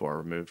not too far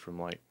removed from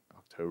like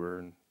October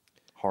and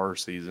horror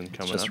season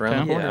coming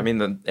up. Yeah, I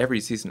mean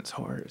every season is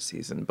horror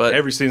season, but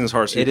every season is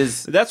horror season. It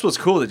is. That's what's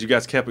cool that you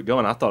guys kept it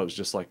going. I thought it was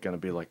just like going to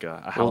be like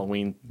a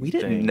Halloween. We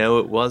didn't know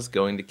it was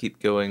going to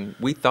keep going.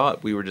 We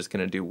thought we were just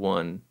going to do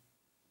one,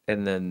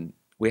 and then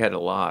we had a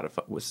lot of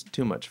fun. It was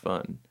too much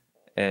fun,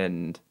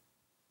 and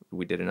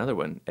we did another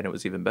one, and it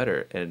was even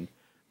better. And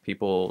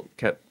people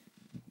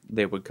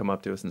they would come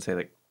up to us and say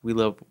like, we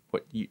love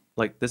what you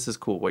like. This is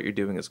cool. What you're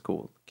doing is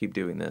cool. Keep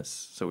doing this.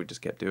 So we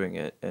just kept doing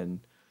it, and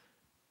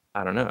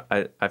I don't know.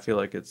 I feel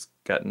like it's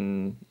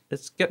getting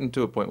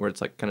to a point where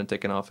it's like kind of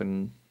taken off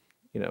and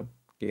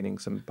gaining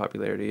some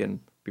popularity, and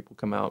people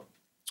come out.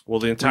 Well,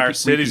 the entire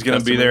city's going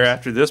to be there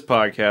after this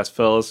podcast,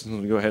 fellas. I'm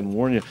going to go ahead and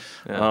warn you.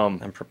 Yeah,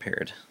 I'm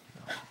prepared.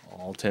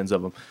 All 10s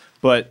of them.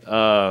 But,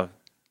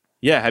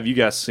 have you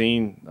guys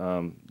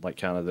seen, like,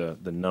 kind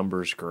of the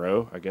numbers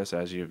grow, I guess,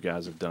 as you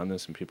guys have done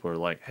this, and people are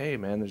like, hey,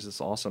 man, there's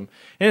this awesome...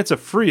 And it's a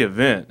free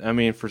event. I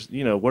mean, for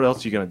what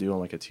else are you going to do on,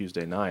 like, a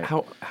Tuesday night?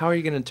 How are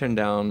you going to turn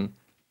down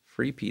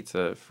free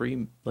pizza,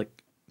 free,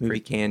 like... movie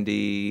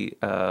candy,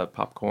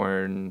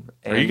 popcorn.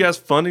 Are you guys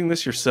funding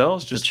this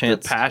yourselves? Just the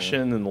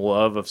passion and the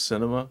love of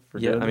cinema?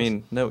 We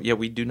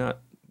do not.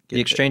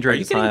 The exchange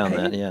rate is high on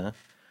that. Yeah,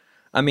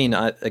 I mean,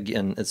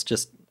 it's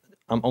just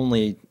I'm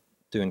only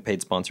doing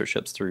paid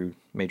sponsorships through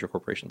major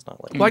corporations,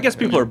 not like. Well, I guess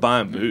people are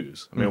buying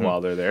booze. I mean,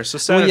 while they're there, so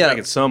Saturn's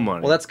making some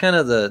money. Well, that's kind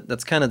of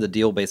the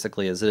deal.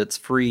 Basically, is that it's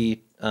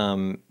free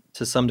to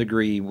some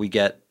degree. We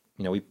get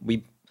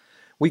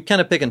we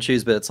kind of pick and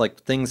choose, but it's like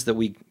things that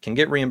we can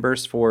get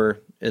reimbursed for.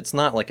 It's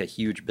not like a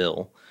huge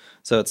bill.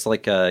 So it's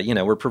like,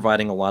 we're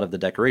providing a lot of the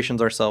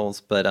decorations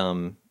ourselves. But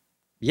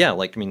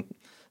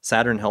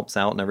Saturn helps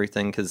out and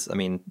everything because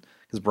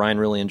Brian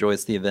really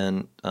enjoys the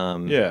event.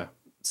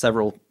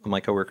 Several of my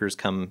coworkers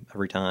come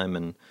every time.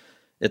 And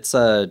it's,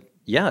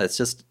 it's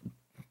just...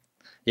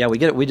 Yeah,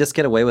 we just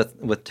get away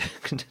with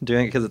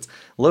doing it because it's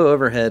low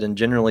overhead, and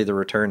generally the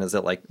return is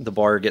that like the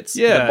bar gets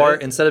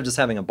instead of just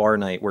having a bar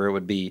night where it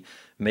would be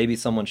maybe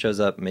someone shows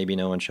up, maybe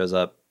no one shows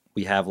up.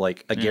 We have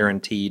like a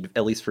guaranteed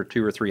at least for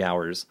 2 or 3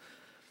 hours.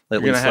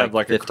 You're gonna have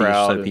like 50 a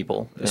crowd, so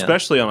people,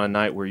 especially on a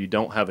night where you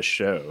don't have a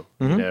show.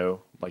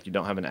 Like you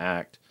don't have an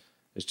act.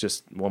 It's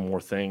just one more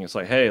thing. It's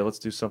like, hey, let's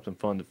do something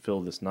fun to fill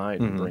this night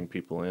and bring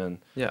people in.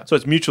 Yeah. So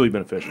it's mutually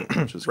beneficial,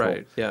 which is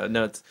right. Cool. Yeah.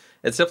 No, it's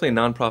definitely a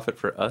nonprofit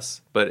for us,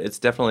 but it's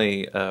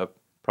definitely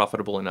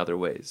profitable in other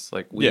ways.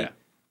 Like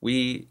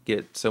we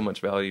get so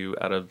much value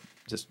out of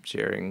just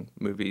sharing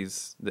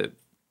movies that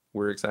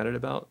we're excited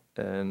about,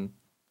 and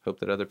hope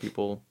that other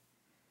people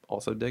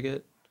also dig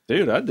it.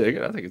 Dude, I dig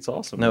it. I think it's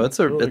awesome. No, it's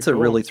a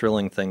really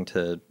thrilling thing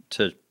to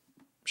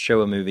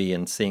show a movie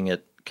and seeing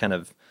it kind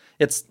of.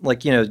 It's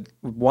like,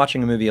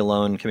 watching a movie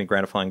alone can be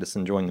gratifying, just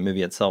enjoying the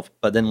movie itself.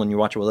 But then when you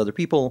watch it with other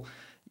people,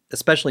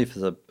 especially if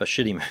it's a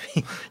shitty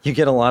movie, you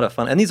get a lot of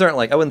fun. And these aren't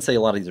like, I wouldn't say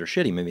a lot of these are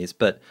shitty movies,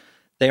 but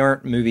they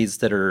aren't movies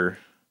that are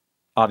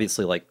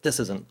obviously like, this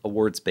isn't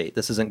awards bait.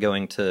 This isn't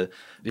going to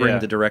bring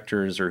the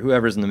directors or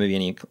whoever's in the movie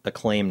any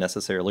acclaim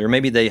necessarily. Or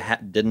maybe they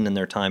didn't in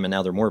their time and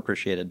now they're more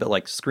appreciated. But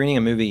like screening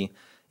a movie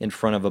in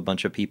front of a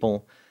bunch of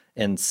people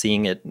and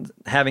seeing it,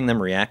 having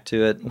them react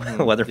to it,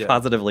 whether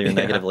positively or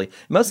negatively.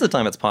 Most of the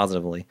time it's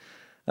positively.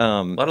 A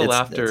lot of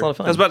laughter. It's a lot of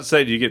fun. I was about to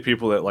say, do you get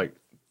people that like,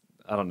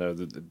 I don't know,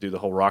 do the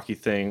whole Rocky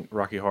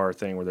Horror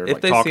thing where they're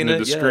like talking to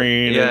the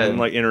screen and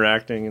like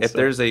interacting and if stuff?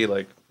 There's a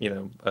like,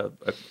 a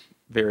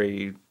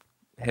very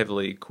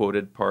heavily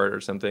quoted part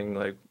or something,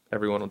 like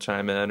everyone will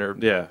chime in, or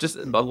just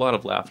a lot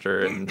of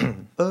laughter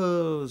and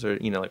ohs, or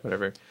like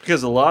whatever.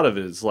 Because a lot of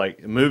it is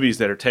like movies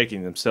that are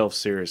taking themselves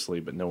seriously,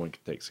 but no one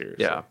can take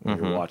seriously. Yeah, when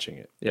you're watching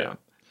it. Yeah,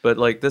 but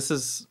like this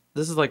is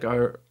like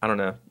our, I don't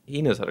know.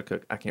 He knows how to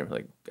cook. I can't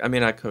really. I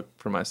mean, I cook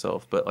for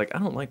myself, but like I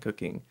don't like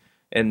cooking.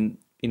 And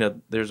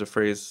there's a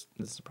phrase.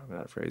 This is probably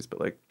not a phrase, but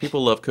like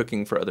people love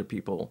cooking for other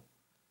people.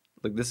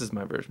 Like this is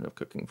my version of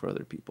cooking for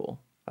other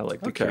people. I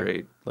like to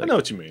curate. Like, I know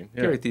what you mean.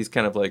 Yeah. Curate these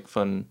kind of like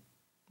fun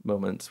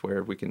moments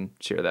where we can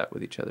share that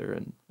with each other,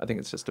 and I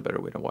think it's just a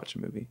better way to watch a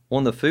movie. Well,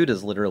 and the food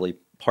is literally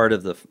part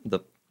of the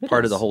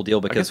part of the whole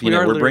deal, because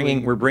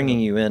we're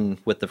bringing you in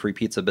with the free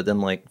pizza, but then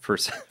like for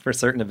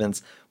certain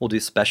events we'll do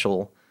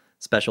special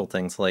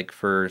things. Like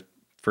for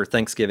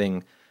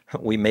Thanksgiving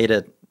we made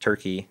a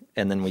turkey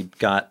and then we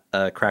got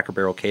Cracker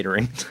Barrel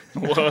catering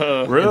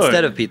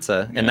instead of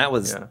pizza, and that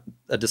was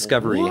a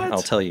discovery. What?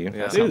 I'll tell you.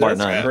 Yeah. Dude,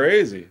 that's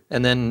crazy.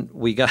 And then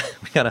we got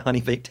a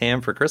honey baked ham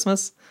for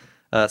Christmas.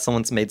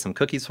 Someone's made some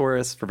cookies for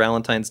us for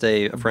Valentine's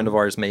Day. A friend of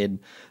ours made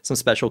some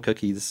special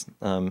cookies.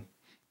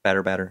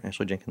 Batter,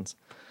 Ashley Jenkins.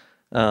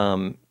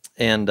 And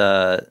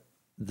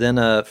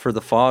then for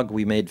the fog,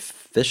 we made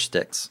fish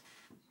sticks.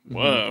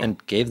 Whoa!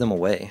 And gave them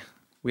away.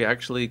 We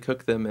actually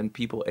cooked them, and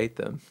people ate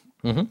them.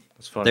 Mm-hmm.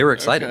 That's fun. They were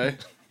excited. Okay.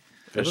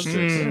 Fish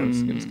sticks.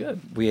 It was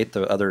good. We ate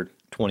the other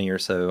 20 or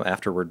so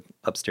afterward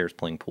upstairs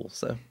playing pool.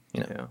 So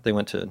they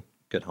went to a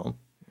good home.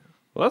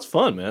 Well, that's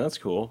fun, man. That's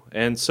cool.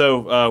 And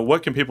so,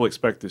 what can people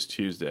expect this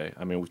Tuesday?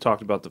 I mean, we've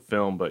talked about the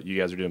film, but you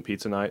guys are doing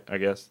pizza night, I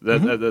guess.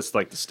 That's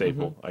like the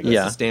staple, I guess.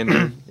 Yeah. The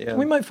standard. Yeah.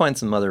 We might find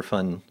some other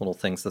fun little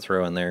things to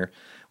throw in there.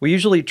 We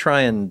usually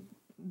try and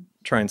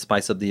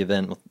spice up the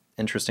event with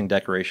interesting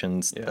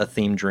decorations, a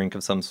themed drink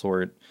of some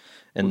sort,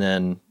 and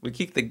then we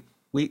keep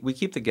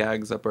the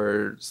gags up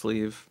our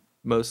sleeve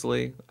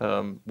mostly.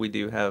 We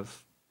do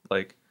have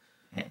like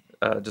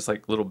just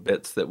like little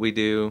bits that we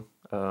do.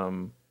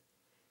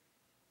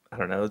 I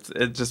don't know.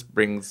 It just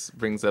brings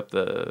up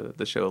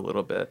the show a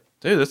little bit.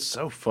 Dude, that's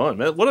so fun,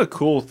 man. What a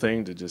cool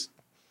thing to just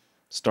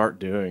start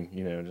doing,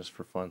 just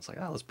for fun. It's like,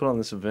 let's put on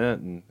this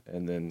event,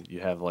 and then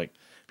you have like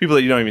people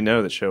that you don't even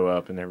know that show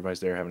up, and everybody's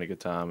there having a good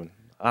time. And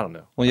I don't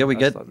know. Well, yeah,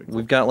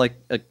 we've got like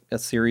a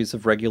series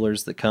of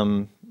regulars that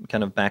come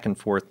kind of back and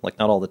forth, like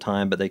not all the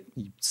time, but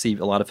you see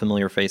a lot of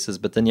familiar faces.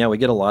 But then, we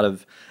get a lot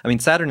of. I mean,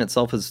 Saturn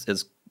itself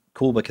is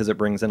cool because it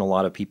brings in a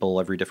lot of people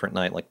every different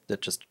night, like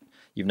that just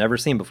you've never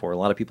seen before. A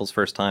lot of people's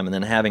first time, and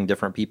then having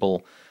different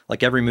people.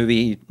 Like every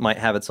movie might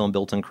have its own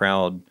built-in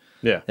crowd.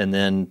 Yeah. And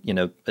then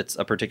it's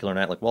a particular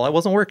night. Like, well, I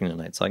wasn't working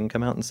tonight, so I can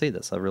come out and see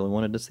this. I really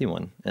wanted to see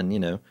one,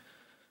 and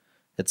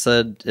it's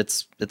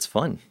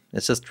fun.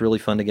 It's just really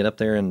fun to get up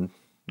there and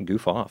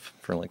goof off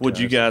for like. Would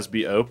you guys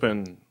be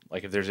open,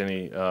 like if there's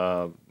any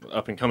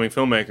up and coming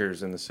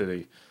filmmakers in the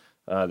city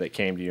that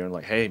came to you and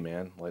like, hey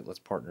man, like let's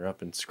partner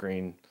up and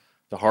screen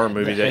the horror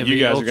movie that you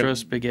guys are going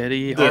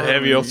spaghetti, the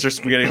heavy ultra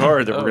spaghetti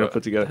horror that we're going to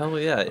put together. Hell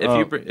yeah!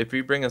 If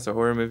you bring us a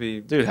horror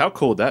movie, dude, how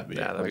cool would that be?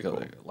 Yeah, that'd be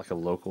cool. Like a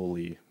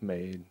locally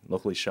made,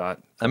 locally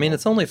shot. I mean,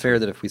 it's only fair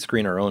that if we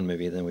screen our own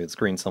movie, then we would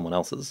screen someone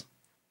else's.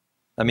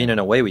 I mean, in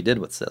a way, we did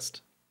with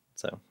Sist.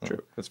 So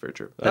true. That's very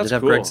true. I did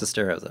have Greg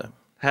Sestero though.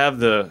 Have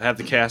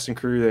the cast and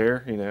crew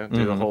there,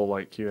 do the whole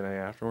like Q&A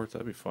afterwards.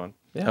 That'd be fun.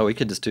 Yeah, we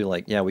could just do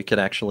we could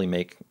actually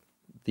make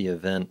the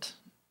event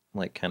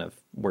like kind of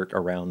work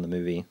around the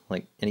movie,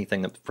 like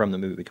anything from the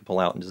movie we could pull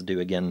out and just do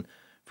again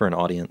for an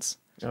audience.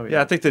 Oh yeah,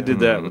 I think they did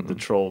that with the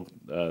Troll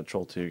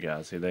 2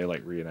 guys. They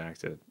like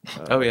reenacted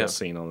a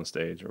scene on the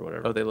stage or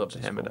whatever. Oh, they love to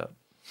ham it up.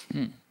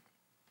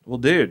 Well,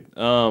 dude,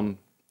 there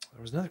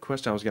was another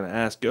question I was going to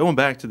ask. Going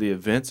back to the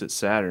events at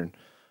Saturn,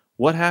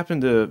 what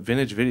happened to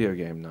Vintage Video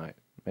Game Night?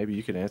 Maybe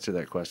you could answer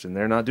that question.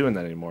 They're not doing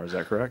that anymore. Is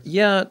that correct?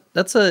 Yeah,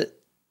 the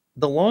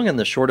long and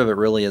the short of it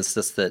really is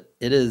just that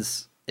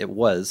it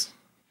was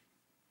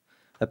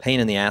a pain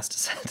in the ass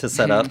to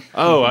set up.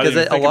 Oh, I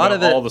didn't think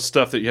about all the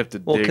stuff that you have to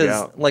dig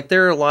out. Like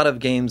there are a lot of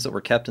games that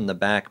were kept in the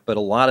back, but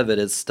a lot of it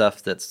is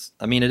stuff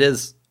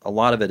a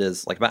lot of it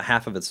is like about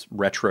half of it's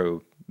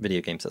retro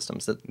video game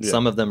systems that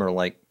some of them are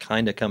like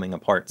kind of coming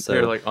apart. So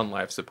they're like on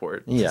life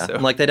support. Yeah, so.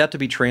 Like they'd have to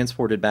be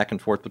transported back and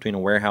forth between a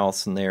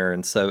warehouse and there,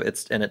 and so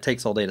it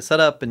takes all day to set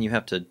up, and you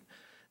have to.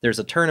 There's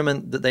a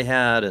tournament that they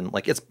had, and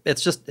like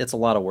it's a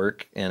lot of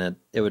work, and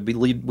we'd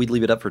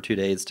leave it up for 2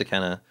 days to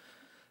kind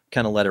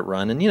of let it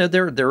run, and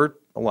there were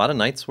a lot of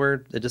nights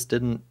where it just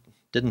didn't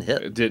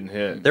hit. It didn't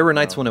hit. There were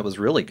nights when it was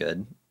really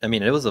good. I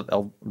mean, it was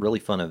a really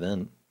fun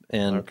event.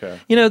 And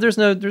there's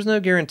no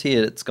guarantee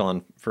it's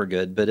gone for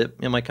good, but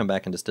it might come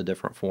back in just a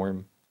different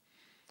form.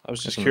 I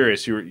was just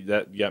curious.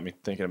 That got me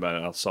thinking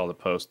about it. I saw the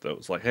post that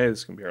was like, "Hey, this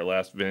is gonna be our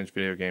last Vintage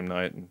Video Game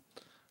Night," and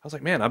I was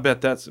like, "Man, I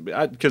bet that's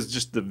because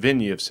just the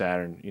venue of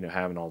Saturn,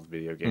 having all the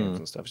video games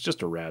and stuff. It's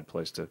just a rad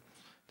place to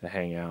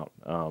hang out."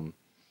 And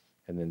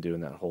then doing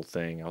that whole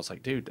thing, I was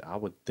like, "Dude, I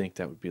would think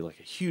that would be like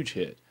a huge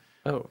hit."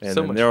 Oh, and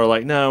then they were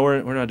like, "No,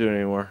 we're not doing it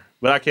anymore."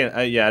 But I can't.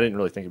 I didn't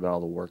really think about all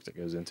the work that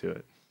goes into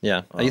it.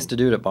 Yeah, I used to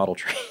do it at Bottle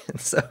Tree,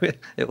 so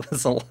it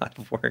was a lot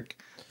of work.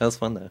 That was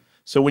fun though.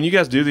 So when you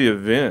guys do the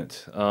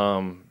event,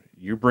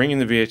 you're bringing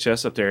the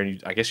VHS up there,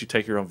 and I guess you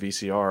take your own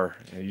VCR.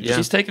 And you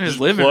He's taking his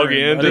living plug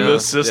room into the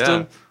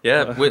system.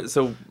 Yeah.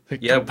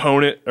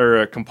 Component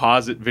or a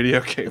composite video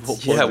cable.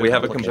 Yeah, we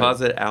have a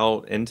composite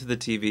out into the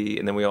TV,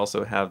 and then we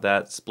also have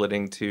that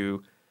splitting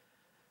to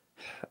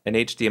an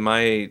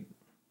HDMI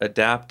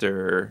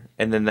adapter,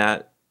 and then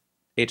that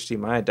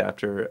HDMI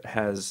adapter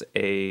has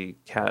a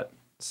Cat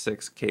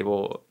 6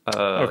 cable.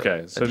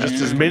 Okay, so just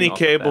as many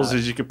cables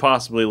as you could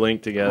possibly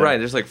link together. Right,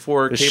 there's like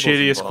 4 the cables. The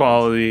shittiest involved.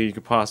 quality you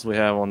could possibly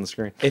have on the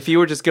screen. If you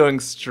were just going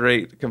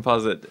straight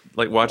composite,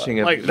 like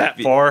watching like that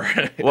far.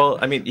 Well,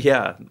 I mean,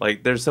 yeah,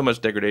 like there's so much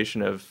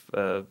degradation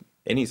of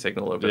any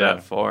signal over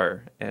that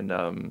far, and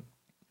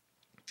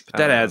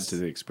that adds to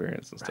the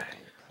experience and stuff.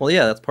 Well,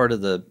 yeah, that's part of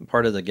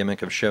the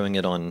gimmick of showing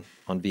it on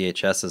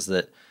VHS is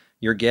that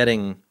you're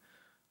getting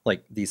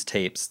like these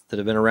tapes that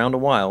have been around a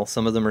while.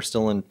 Some of them are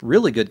still in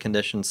really good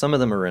condition. Some of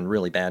them are in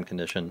really bad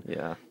condition.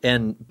 Yeah.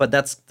 But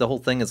that's the whole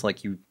thing is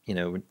like you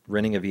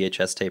renting a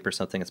VHS tape or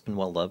something. It's been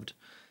well loved,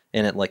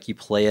 and it like you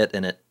play it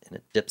and it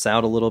dips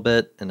out a little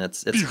bit, and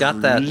it's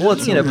got that. Well,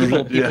 it's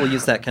people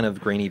use that kind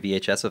of grainy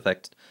VHS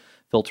effect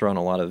filter on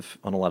a lot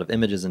of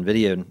images and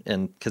video,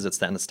 and because it's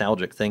that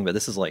nostalgic thing. But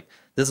this is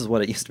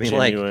what it used to be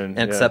genuine, like,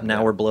 and except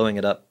now we're blowing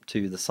it up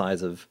to the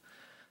size of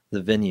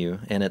the venue,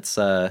 and it's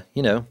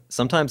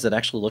sometimes it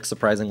actually looks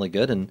surprisingly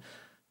good, and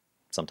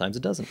sometimes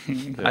it doesn't.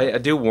 I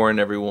do warn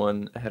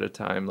everyone ahead of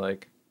time,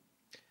 like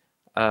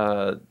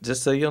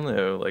just so you'll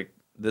know, like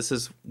this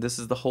is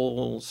the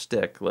whole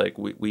shtick. Like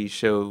we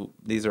show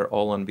these are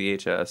all on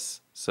VHS,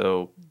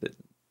 so that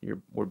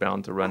we're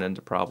bound to run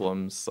into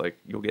problems. Like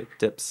you'll get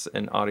dips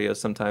in audio.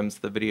 Sometimes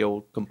the video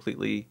will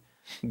completely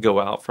go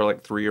out for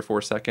like 3 or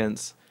 4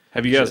 seconds.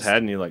 Have you guys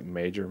had any like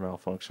major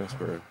malfunctions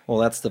where? Well,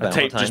 that's the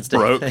Valentine's Day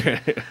broke.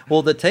 thing.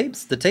 Well, the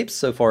tapes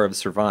so far have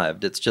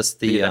survived. It's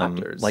just the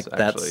adapters,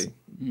 that's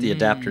the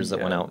adapters that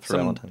went out for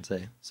Valentine's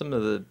Day. Some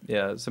of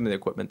the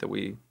equipment that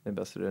we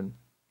invested in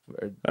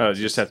Oh, you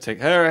just have to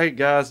take. All right,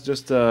 guys,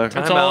 just It's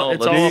all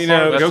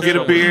go get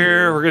a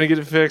beer. We're gonna get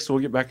it fixed. We'll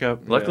get back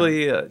up.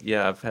 Luckily,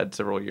 I've had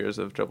several years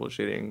of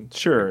troubleshooting.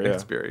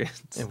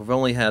 Experience. And we've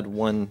only had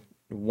one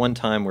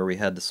time where we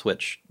had to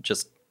switch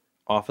just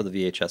off of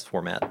the VHS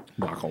format.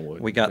 Knock on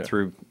wood. We got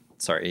through.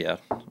 Sorry, yeah.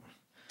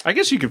 I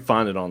guess you could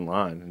find it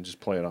online and just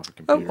play it off a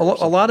computer.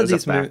 A lot of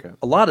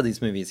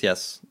these movies,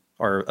 yes,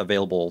 are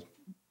available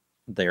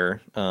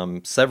there.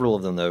 Several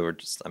of them, though, are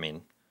just. I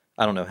mean,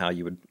 I don't know how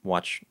you would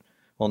watch.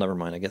 Well, never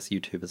mind. I guess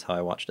YouTube is how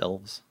I watched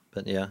Elves.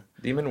 But yeah,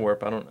 Demon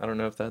Warp. I don't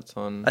know if that's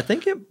on. I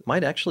think it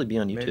might actually be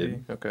on YouTube.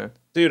 Maybe. Okay,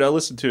 dude, I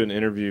listened to an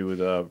interview with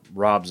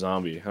Rob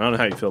Zombie. I don't know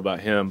how you feel about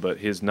him, but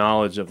his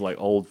knowledge of like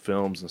old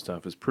films and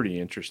stuff is pretty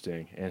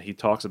interesting. And he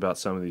talks about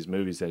some of these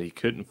movies that he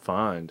couldn't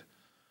find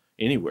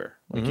anywhere.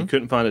 Like he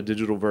couldn't find a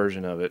digital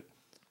version of it.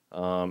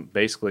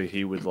 Basically,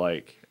 he would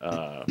like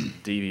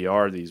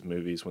DVR these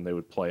movies when they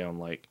would play on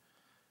like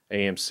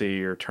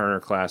AMC or Turner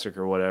Classic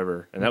or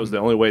whatever, and that was the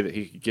only way that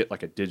he could get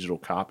like a digital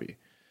copy.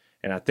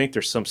 And I think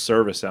there's some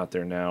service out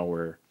there now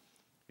where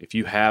if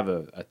you have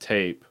a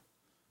tape,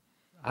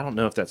 I don't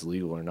know if that's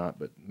legal or not,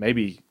 but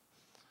maybe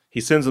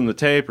he sends them the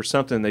tape or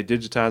something, they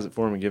digitize it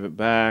for him and give it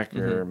back,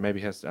 or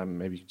maybe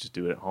maybe you can just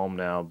do it at home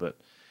now. But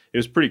it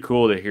was pretty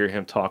cool to hear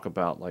him talk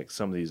about like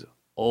some of these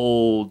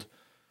old,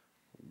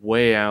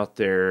 way out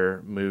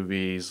there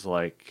movies,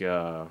 like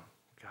God,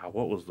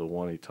 what was the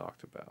one he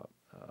talked about?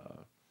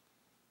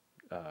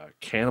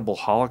 Cannibal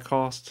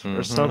Holocaust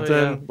or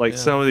something.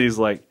 Some of these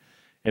like.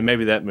 And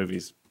maybe that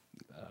movie's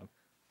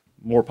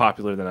more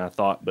popular than I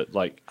thought, but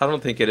like I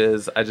don't think it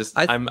is.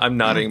 I'm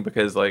nodding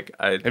because like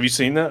have you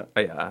seen that?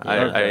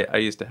 I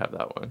used to have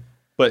that one.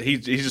 But he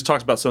just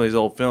talks about some of these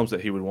old films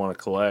that he would want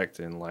to collect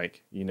and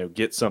like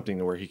get something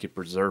to where he could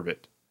preserve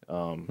it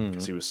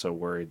because he was so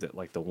worried that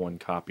like the one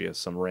copy of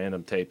some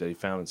random tape that he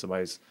found in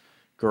somebody's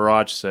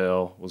garage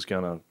sale was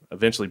gonna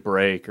eventually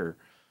break or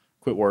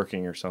quit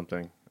working or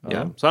something. So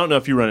I don't know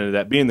if you run into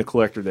that, being the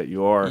collector that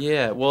you are.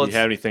 Yeah, well, do you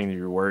have anything that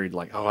you're worried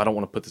like, oh, I don't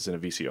want to put this in a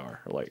VCR,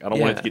 or like I don't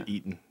want it to get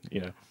eaten,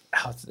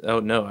 Oh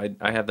no,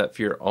 I have that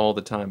fear all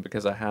the time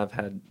because I have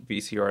had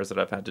VCRs that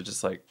I've had to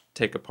just like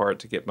take apart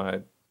to get my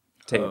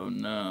tape. Oh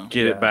no,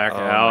 get it back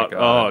out.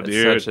 Oh,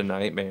 dude, it's such a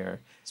nightmare.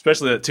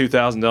 Especially that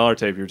 $2,000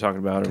 tape you were talking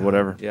about or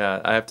whatever.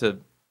 Yeah, I have to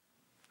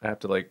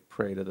like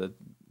pray to the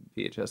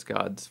VHS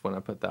gods when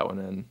I put that one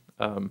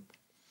in.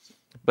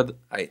 But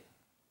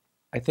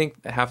I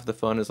think half of the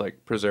fun is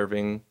like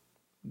preserving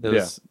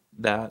those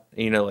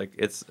like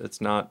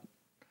it's not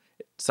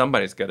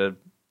somebody's got to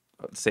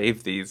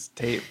save these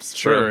tapes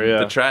from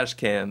the trash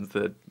cans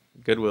that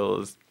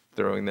Goodwill is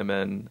throwing them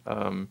in,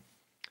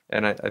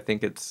 and I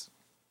think it's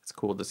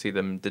cool to see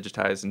them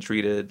digitized and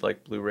treated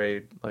like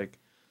Blu-ray. Like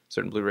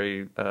certain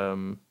Blu-ray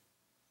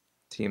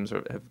teams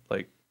have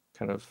like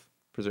kind of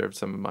preserved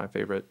some of my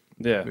favorite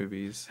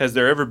movies. Has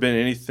there ever been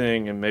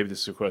anything, and maybe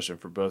this is a question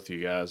for both of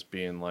you guys,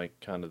 being like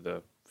kind of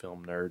the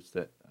film nerds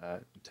that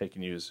I'm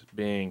taking you as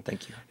being.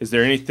 Thank you. Is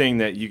there anything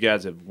that you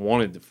guys have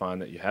wanted to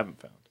find that you haven't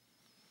found?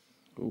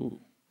 Ooh.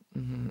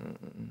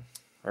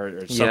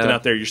 Or something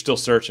out there you're still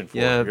searching for?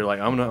 Yeah. You're like,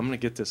 I'm gonna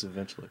get this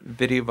eventually.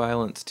 Video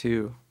Violence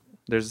 2.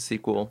 There's a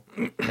sequel,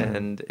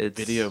 and it's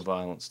Video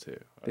Violence 2.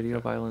 Okay. Video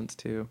Violence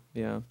 2.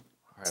 Yeah.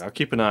 All right, I'll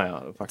keep an eye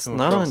out if I come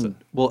across it.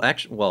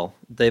 Well,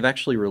 they've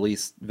actually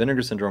released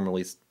Vinegar Syndrome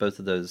released both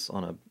of those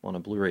on a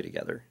Blu-ray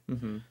together.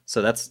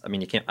 So that's, I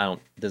mean, you can't.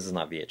 This is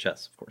not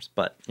VHS, of course,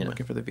 but I'm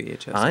looking for the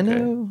VHS. I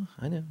know.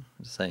 I'm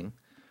just saying,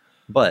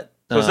 but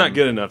so it's not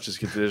good enough just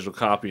to get the digital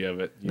copy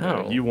of it.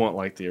 You want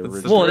like the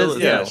original. Well, it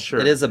is. Yeah, sure.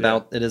 It is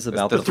about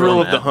the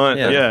thrill of the hunt.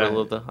 The thrill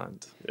of the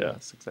hunt.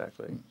 Yes,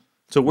 exactly.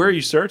 So where are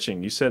you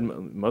searching? You said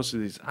most of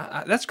these.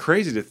 That's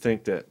crazy to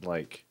think that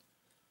like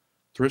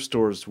thrift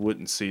stores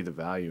wouldn't see the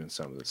value in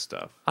some of this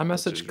stuff. I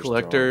message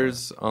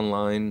collectors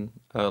online.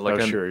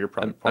 You're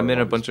probably I'm in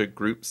a bunch of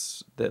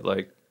groups that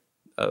like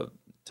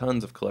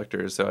tons of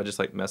collectors. So I just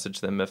like message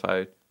them if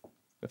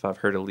I've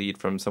heard a lead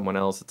from someone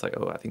else. It's like,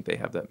 oh, I think they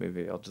have that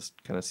movie. I'll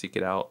just kind of seek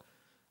it out.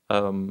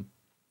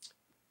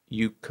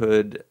 You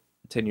could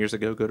 10 years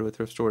ago go to a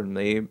thrift store and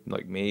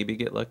maybe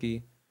get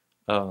lucky,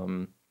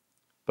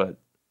 but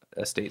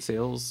estate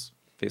sales,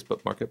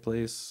 Facebook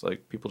Marketplace,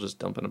 like people just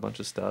dumping a bunch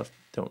of stuff,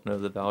 don't know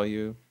the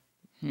value.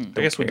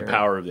 I guess with the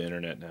power of the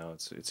internet now,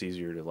 it's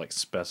easier to like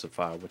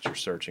specify what you're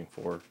searching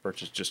for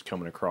versus just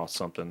coming across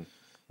something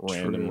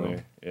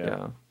randomly.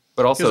 Yeah.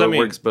 But also it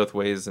works both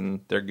ways,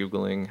 and they're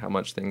Googling how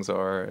much things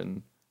are,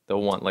 and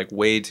they'll want like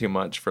way too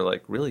much for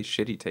like really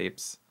shitty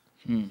tapes.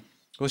 Well,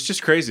 it's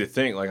just crazy to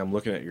think. Like I'm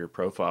looking at your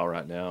profile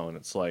right now, and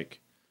it's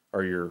like,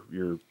 or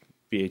your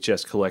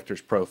VHS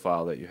collector's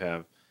profile that you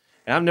have.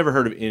 And I've never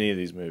heard of any of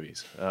these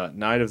movies.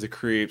 Night of the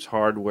Creeps,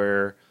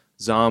 Hardware,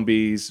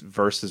 Zombies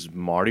versus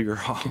Mardi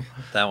Gras.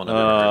 That one I've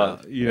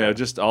never heard of.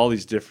 Just all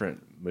these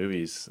different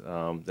movies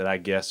that I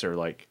guess are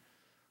like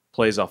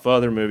plays off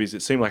other movies.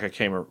 It seemed like I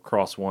came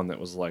across one that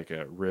was like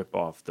a rip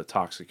off the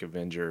Toxic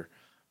Avenger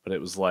but it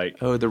was like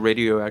the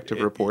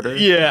radioactive reporter.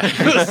 Yeah,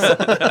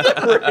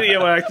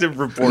 radioactive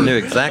reporter. I knew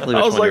exactly.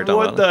 Which I was one like, you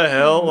were talking what about. the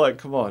hell? Like,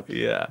 come on.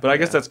 Yeah, But I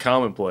guess that's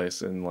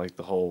commonplace in like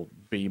the whole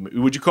B.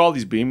 Would you call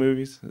these B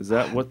movies? Is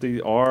that what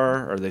they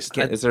are? Or are they?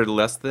 Is there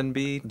less than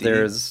B? D?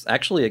 There's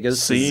actually, it goes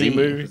to C Z.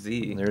 movie?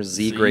 Z. There's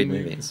Z Z grade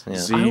movie. movies. Yeah.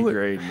 Z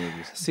grade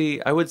movies.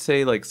 See, I would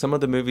say like some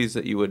of the movies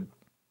that you would,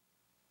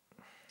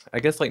 I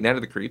guess like Night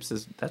of the Creeps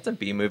that's a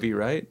B movie,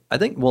 right? I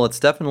think. Well, it's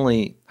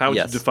definitely. How would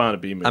yes. you define a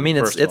B movie? I mean,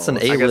 first it's of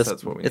an all? A guess list.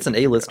 that's what we It's need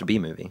an to A list figure B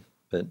movie,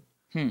 but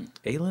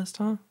A list,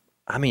 huh?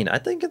 I mean, I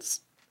think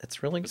it's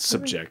really good. It's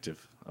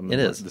subjective. I mean, It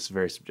is. This is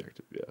very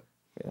subjective. Yeah.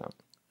 Yeah.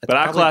 But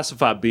I probably-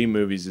 classify B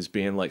movies as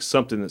being like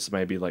something that's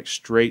maybe like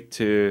straight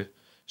to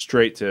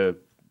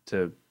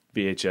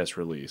VHS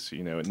release.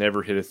 You know, it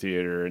never hit a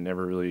theater. It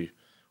never really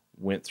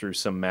went through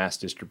some mass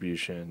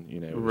distribution. You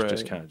know, it was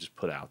just Right. kind of just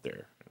put out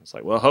there. It's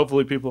like, well,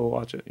 hopefully people will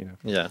watch it. You know.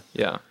 Yeah.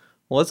 Yeah.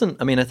 Well,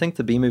 I mean, I think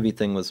the B movie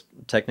thing was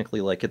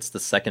technically like it's the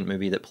second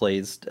movie that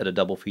plays at a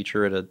double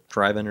feature at a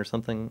drive-in or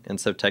something, and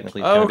so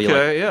technically it's gonna be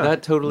like yeah.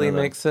 That totally No,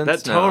 no. makes sense.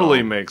 That now.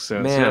 totally makes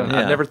sense. Man, yeah.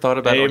 I've never thought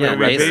about A it. yeah,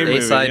 movie, B movie,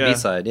 A side, yeah. B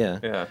side, yeah.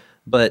 Yeah.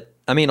 But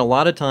I mean, a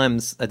lot of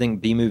times I think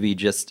B movie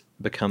just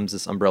becomes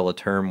this umbrella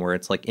term where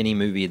it's like any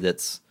movie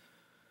that's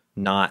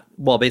not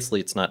basically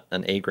it's not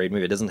an A grade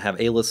movie. It doesn't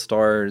have A-list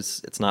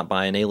stars. It's not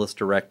by an A-list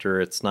director.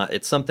 It's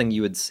something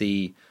you would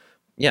see,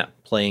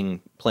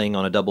 playing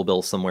on a double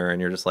bill somewhere,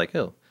 and you're just like,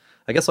 oh,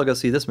 I guess I'll go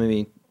see this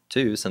movie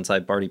too since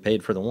I've already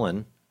paid for the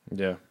one.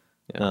 Yeah.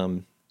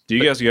 Um, Do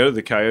you guys go to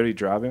the Coyote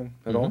Drive-In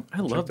at all? I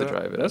love the Check that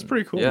out? drive-in. That's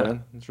pretty cool, Yeah.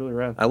 man. It's really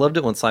rad. I loved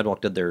it when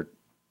Sidewalk did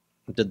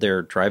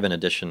their drive-in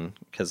edition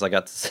because I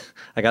got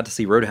to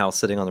see Roadhouse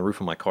sitting on the roof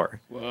of my car.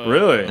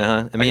 Really?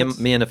 And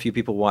me and a few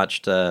people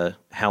watched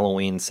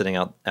Halloween sitting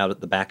out at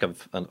the back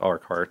of our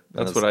car.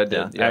 That's what I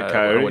did. Yeah, At I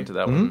Coyote? went to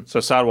that one. So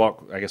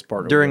Sidewalk, I guess,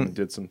 partnered During- with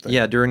them and did something.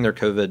 Yeah, during their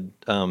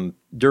COVID,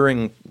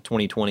 during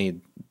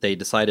 2020, they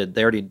decided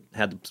they already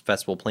had the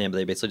festival planned, but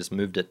they basically just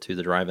moved it to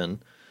the drive-in.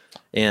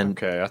 And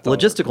Okay, I thought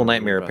logistical I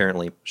nightmare remember that.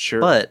 apparently. Sure.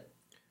 But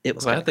it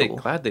was Glad kind of cool.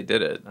 glad they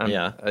did it.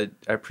 Yeah. I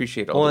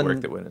appreciate all the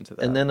work that went into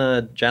that. And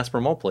then Jasper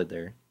Mall played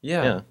there.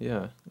 yeah.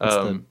 That's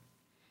the-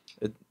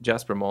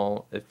 Jasper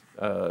Mall.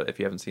 If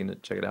you haven't seen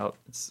it, check it out.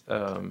 It's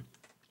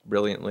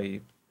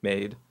brilliantly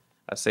made.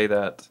 I say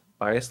that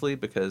biasly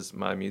because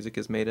my music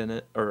is made in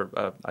it, or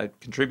I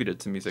contributed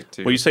to music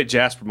too. Well, you say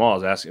Jasper Mall. I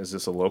was asking, is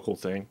this a local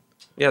thing?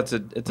 Yeah, it's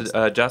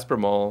a Jasper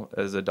Mall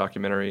is a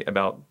documentary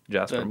about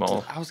Jasper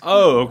Mall.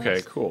 Oh,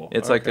 okay, cool.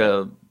 It's like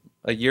a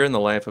year in the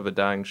life of a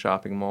dying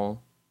shopping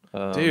mall.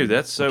 Dude,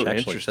 that's so which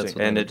actually interesting. fits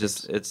with And the it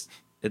just it's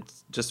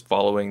just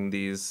following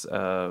these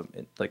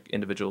like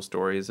individual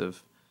stories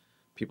of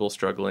people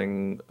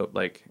struggling,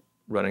 like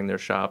running their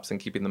shops and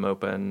keeping them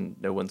open.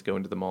 No one's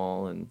going to the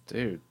mall, and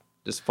Dude,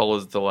 just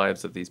follows the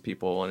lives of these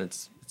people, and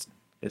it's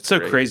so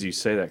great. crazy you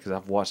say that because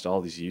I've watched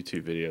all these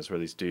YouTube videos where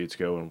these dudes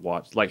go and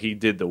watch. Like he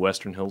did the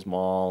Western Hills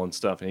Mall and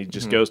stuff, and he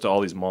just goes to all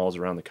these malls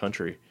around the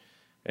country,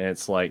 and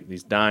it's like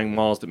these dying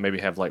malls that maybe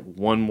have like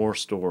one more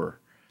store.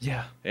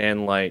 Yeah.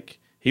 And like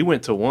he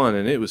went to one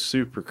and it was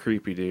super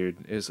creepy, dude.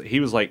 He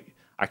was like,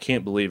 I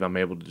can't believe I'm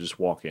able to just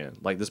walk in.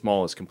 Like this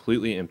mall is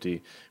completely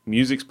empty.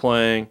 Music's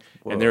playing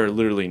and there are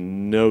literally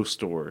no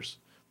stores.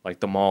 Like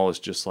the mall is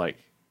just like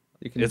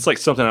it's like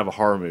something out of a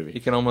horror movie.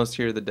 You can almost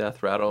hear the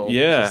death rattle.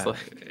 Yeah. Just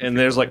like- And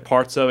there's like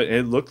parts of it and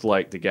it looked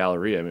like the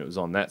Galleria. I mean, it was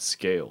on that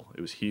scale.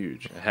 It was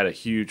huge. It had a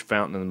huge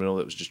fountain in the middle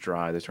that was just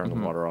dry. They turned the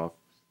water off.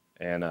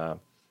 And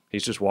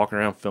he's just walking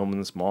around filming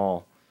this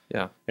mall.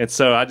 yeah. And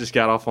so I just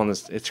got off on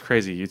this. It's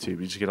crazy YouTube.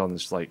 You just get on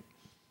this like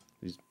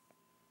these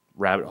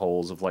rabbit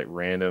holes of like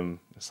random.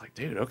 It's like,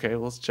 dude, okay,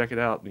 well, let's check it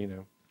out. You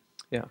know,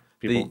 Yeah.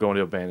 people going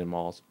to abandoned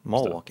malls,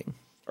 mall stuff. walking.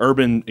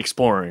 Urban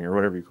exploring or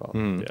whatever you call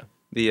it.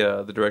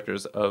 Yeah, The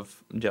directors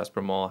of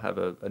Jasper Mall have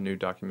a new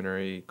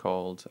documentary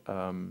called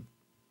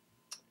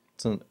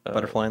It's a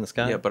Butterfly in the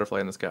Sky. Yeah, Butterfly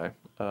in the Sky.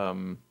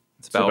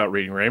 It's it's about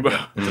reading Rainbow.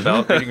 it's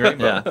about reading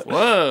Rainbow. Yeah.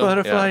 Whoa.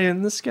 Butterfly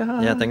in the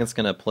sky. Yeah, I think it's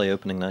gonna play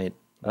opening night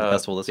at the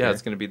festival this yeah, year.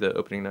 it's going to be the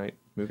opening night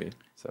movie.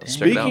 So check it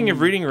Speaking out. of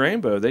reading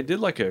Rainbow, they did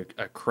like a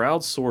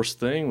crowdsourced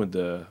thing with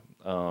the.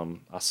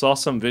 I saw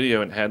some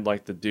video and it had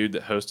like the dude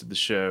that hosted the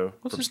show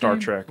from his Star name?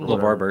 Trek. or LeVar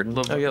whatever. Burton.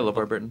 Oh yeah,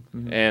 LeVar Burton.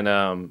 Mhm.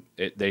 And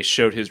they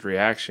showed his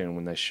reaction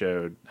when they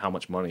showed how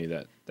much money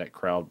that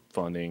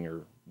crowdfunding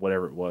or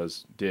whatever it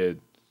was did.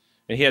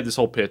 And he had this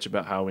whole pitch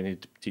about how we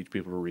need to teach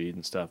people to read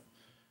and stuff.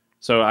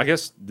 So I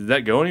guess, did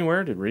that go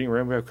anywhere? Did Reading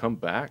Rainbow come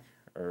back?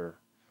 Or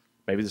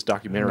maybe this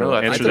documentary No, will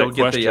I think answer you'll that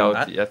get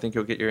question. I think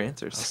you'll get your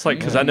answers. It's like,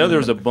 because I know there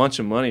was a bunch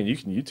of money, and you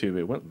can YouTube it.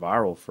 It went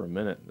viral for a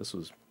minute. This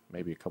was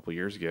maybe a couple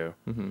years ago,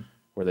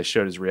 where they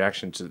showed his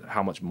reaction to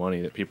how much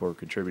money that people were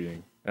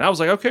contributing. And I was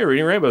like, okay,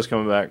 Reading Rainbow's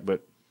coming back,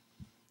 but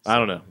I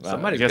don't know.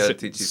 Somebody's I guess gotta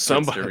teach these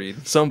kids to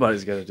read.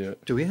 Somebody's got to do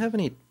it. Do you have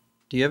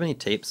any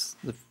tapes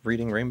of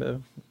Reading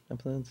Rainbow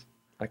episodes?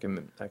 I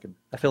can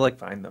I feel like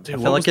find them. Dude, I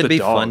what feel like was it'd the be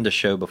dog? fun to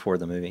show before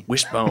the movie.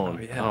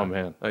 Wishbone. yeah. Oh,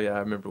 man. Oh yeah, I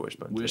remember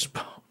Wishbone. too.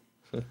 Wishbone.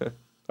 All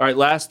right,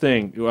 last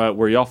thing.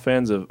 Were y'all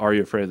fans of Are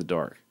You Afraid of the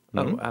Dark?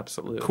 Oh,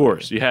 absolutely. Of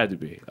course, you had to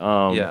be.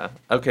 Yeah.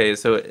 Okay,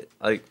 so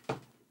like,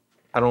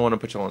 I don't want to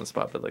put you on the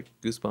spot, but like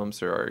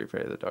Goosebumps or Are You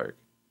Afraid of the Dark?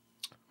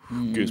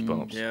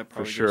 Goosebumps. Yeah, for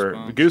probably sure.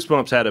 Goosebumps.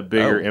 Goosebumps had a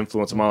bigger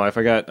influence in my life.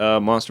 I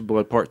got Monster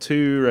Blood Part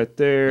 2 right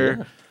there.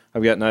 Yeah.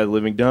 I've got Night of the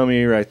Living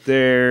Dummy right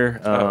there.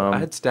 I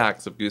had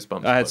stacks of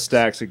Goosebumps. I had books.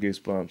 stacks of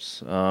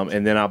Goosebumps.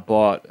 And then I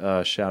bought,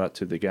 shout out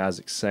to the guys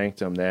at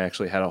Sanctum, they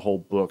actually had a whole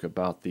book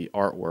about the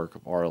artwork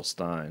of R.L.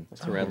 Stein.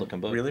 That's a rad looking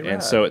book. Really And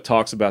rad. so it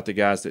talks about the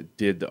guys that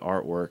did the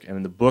artwork.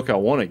 And the book I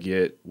want to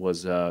get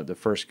was the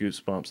first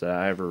Goosebumps that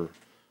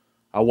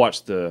I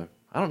watched I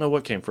don't know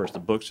what came first, the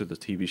books or the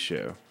TV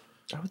show.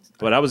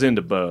 But I was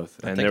into both.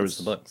 I And think there it's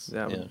was the books.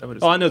 Yeah. Yeah.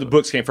 Oh, I know the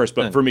books came first,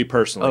 but for me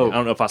personally, Oh, I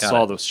don't know if I got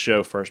saw it. the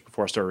show first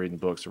before I started reading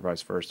the books or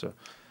vice versa.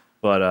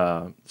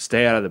 But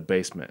Stay Out of the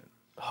Basement.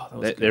 Oh, that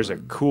was a good There's a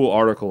one. cool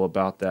article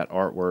about that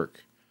artwork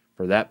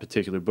for that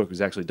particular book. It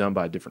was actually done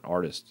by a different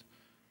artist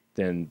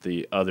than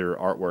the other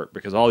artwork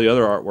because all the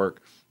other artwork,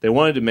 they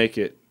wanted to make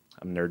it,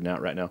 I'm nerding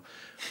out right now,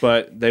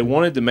 but they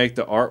wanted to make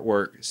the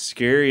artwork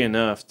scary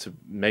enough to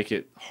make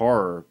it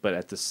horror, but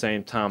at the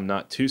same time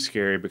not too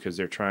scary because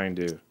they're trying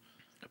to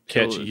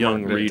catch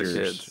young market it to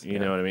readers, kids, you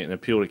know what I mean, and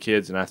appeal to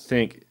kids. And I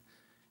think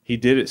he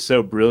did it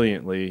so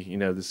brilliantly,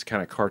 this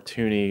kind of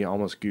cartoony,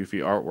 almost goofy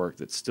artwork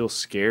that's still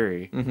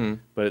scary,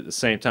 but at the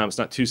same time, it's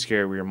not too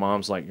scary where your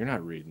mom's like, you're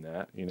not reading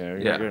that,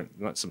 you're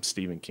not some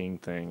Stephen King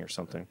thing or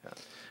something. Yeah.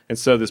 And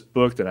so this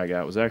book that I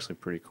got was actually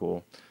pretty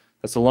cool.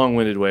 That's a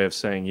long-winded way of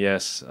saying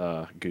yes,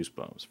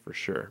 Goosebumps for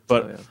sure.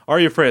 But Are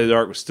You Afraid of the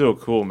Dark was still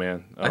cool,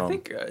 man. I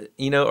think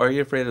Are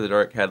You Afraid of the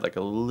Dark had like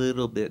a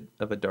little bit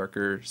of a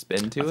darker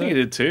spin to it. I think it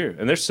did too.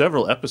 And there's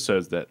several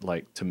episodes that,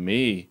 like, to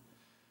me,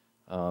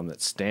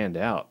 that stand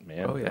out,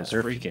 man. Oh, yeah. It's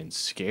freaking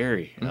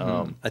scary.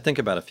 I think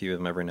about a few of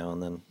them every now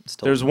and then.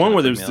 Still There's one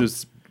where kinda there's freak me out.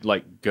 this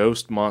like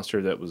ghost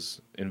monster that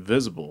was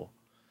invisible,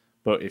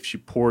 but if she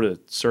poured a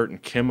certain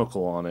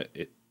chemical on it,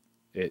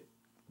 it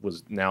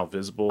was now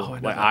visible, I know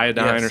like that.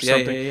 iodine Yes. or Yeah,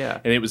 something.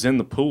 yeah. And it was in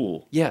the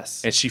pool.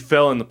 Yes. And she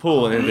fell in the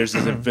pool, and then there's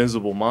this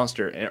invisible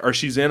monster, or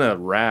she's in a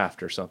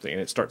raft or something,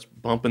 and it starts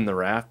bumping the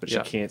raft, but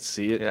Yeah. she can't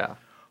see it. Yeah.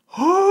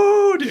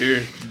 Oh,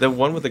 dude. The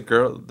one with the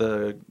girl,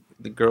 the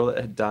girl that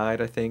had died,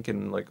 I think,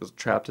 and like was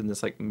trapped in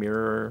this like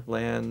mirror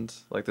land,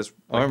 like this.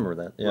 I like, remember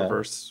that. Yeah.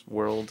 reverse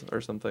world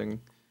or something.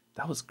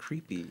 That was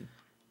creepy.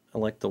 I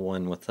like the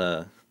one with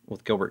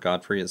Gilbert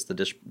Godfrey as the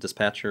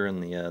dispatcher in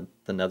the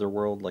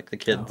Netherworld. Like the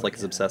kid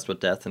is obsessed with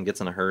death and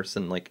gets in a hearse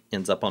and like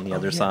ends up on the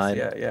other Yes, side.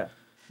 Yeah, yeah.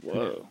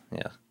 Whoa.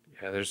 Yeah.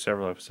 Yeah, there's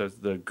several episodes.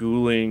 The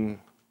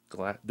ghouling,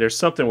 there's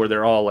something where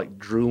they're all like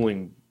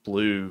drooling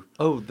blue.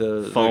 Oh,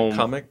 the Foam.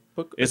 comic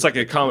book. It's like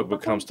a comic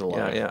book comes to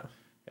life. Yeah, yeah.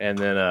 And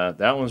then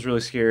that one's really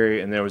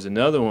scary. And there was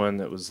another one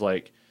that was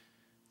like,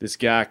 this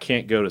guy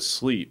can't go to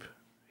sleep.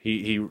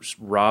 He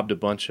robbed a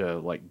bunch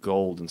of like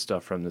gold and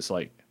stuff from this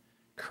like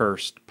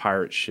cursed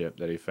pirate ship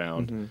that he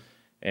found.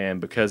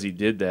 And because he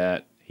did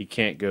that, he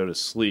can't go to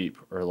sleep,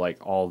 or like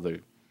all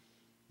the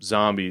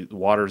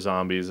water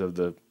zombies of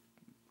the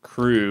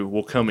crew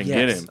will come and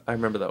get him. I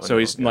remember that one. So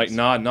he's now, like yes.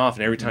 nodding off,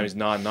 and every time he's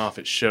nodding off,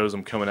 it shows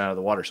him coming out of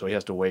the water. So he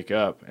has to wake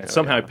up, and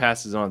somehow he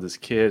passes on to this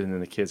kid, and then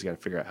the kid's got to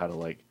figure out how to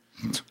like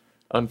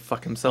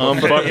unfuck himself.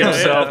 unfuck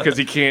himself because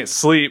he can't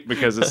sleep,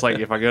 because it's like,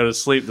 if I go to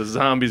sleep, the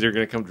zombies are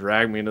going to come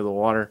drag me into the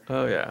water.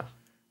 Oh yeah.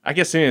 I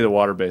guess any of the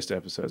water-based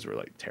episodes were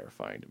like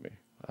terrifying to me.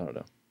 I don't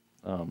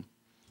know.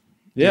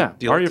 Yeah.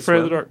 Do you Are like you to afraid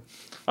of the swim? dark?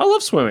 I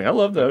love swimming. I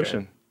love the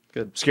ocean.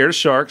 Good. Scared of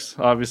sharks,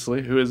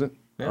 obviously. Who isn't?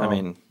 I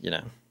mean,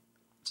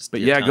 just But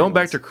the yeah, Italian going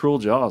back ones. to Cruel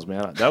Jaws,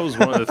 man, that was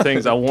one of the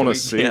things I want to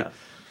see. Yeah.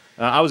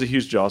 I was a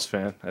huge Jaws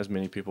fan, as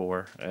many people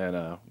were.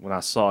 And when I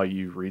saw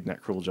you reading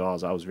that Cruel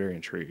Jaws, I was very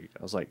intrigued.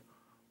 I was like,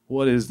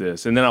 what is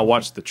this? And then I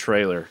watched the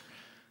trailer.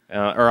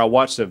 Or I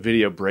watched a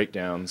video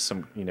breakdown.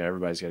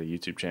 Everybody's got a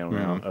YouTube channel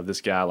now of this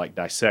guy like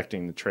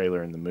dissecting the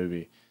trailer in the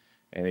movie,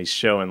 and he's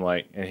showing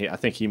I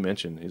think he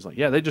mentioned, he's like,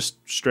 yeah, they just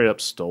straight up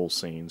stole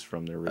scenes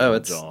from the original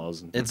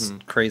Jaws. It's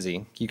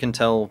crazy. You can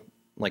tell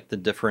like the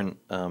different.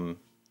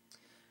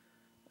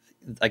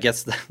 I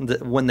guess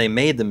when they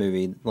made the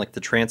movie, like the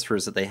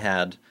transfers that they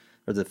had,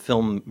 or the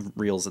film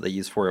reels that they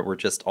used for it, were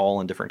just all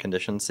in different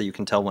conditions. So you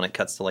can tell when it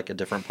cuts to like a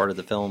different part of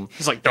the film.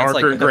 It's like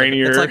darker,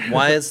 grainier. It's like,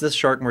 why is this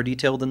shark more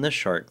detailed than this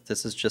shark?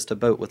 This is just a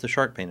boat with a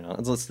shark painted on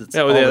it.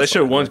 They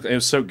showed one. It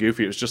was so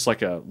goofy. It was just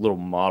like a little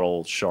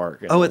model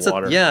shark in the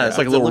water. It's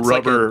like a little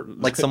rubber,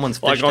 like someone's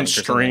fish like on tank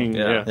or string.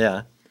 something.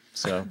 Yeah.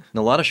 So And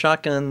a lot of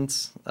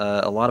shotguns,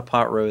 a lot of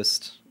pot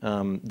roast.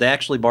 They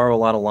actually borrow a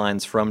lot of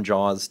lines from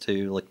Jaws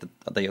too. Like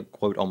they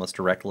quote almost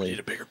directly. need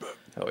a bigger boat.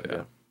 Oh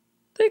yeah.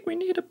 Think we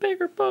need a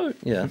bigger boat.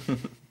 Yeah.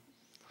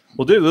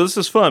 Well, dude, this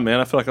is fun,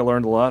 man. I feel like I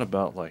learned a lot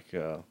about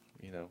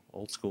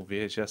old school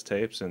VHS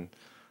tapes and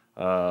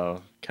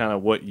kind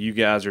of what you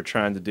guys are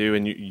trying to do.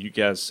 And you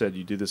guys said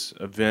you do this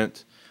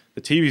event,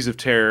 the TVs of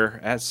Terror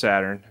at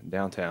Saturn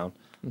downtown.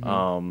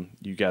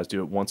 You guys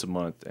do it once a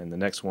month, and the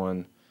next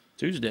one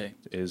Tuesday.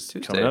 is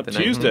Tuesday, coming up the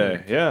next-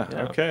 Tuesday. Yeah.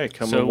 Yeah. Okay.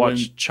 Come So and watch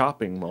when-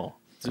 Chopping Mall.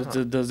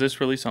 Does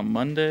this release on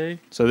Monday?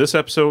 So this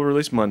episode will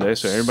release Monday.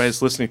 So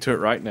everybody's listening to it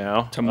right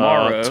now.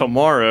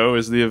 Tomorrow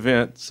is the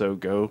event. So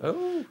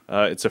go.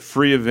 It's a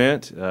free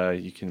event.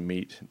 You can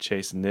meet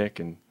Chase and Nick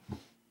and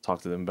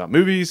talk to them about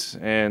movies,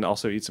 and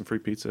also eat some free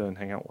pizza and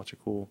hang out, watch a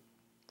cool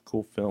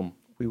film.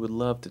 We would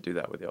love to do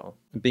that with y'all.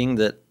 Being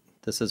that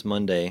this is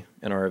Monday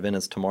and our event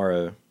is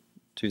tomorrow,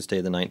 Tuesday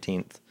the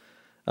 19th.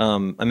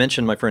 I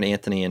mentioned my friend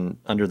Anthony in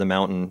Under the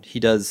Mountain.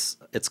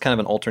 It's kind of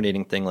an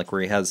alternating thing, like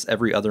where he has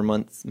every other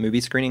month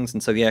movie screenings.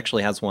 And so he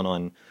actually has one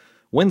on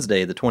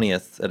Wednesday, the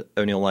 20th, at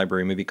O'Neill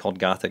Library, a movie called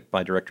Gothic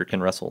by director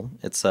Ken Russell.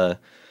 It's supposed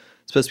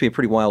to be a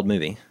pretty wild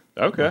movie.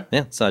 Okay.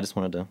 Yeah, so I just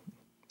wanted to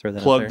throw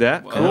that Plug out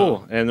there. that.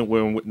 Cool.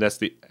 And that's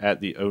at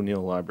the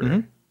O'Neill Library.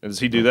 Mm-hmm. And does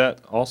he do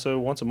that also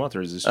once a month,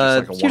 or is this just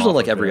like a it's usually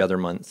like every other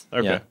month.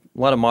 Okay. Yeah. A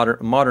lot of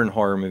modern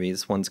horror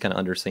movies. One's kind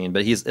of underseen,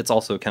 but it's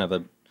also kind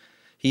of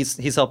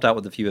he's helped out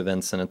with a few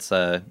events, and it's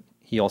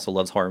he also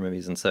loves horror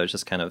movies, and so it's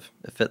just kind of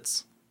it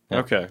fits. Yeah.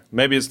 Okay,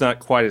 maybe it's not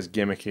quite as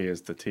gimmicky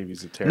as the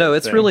TV's a Terror. No,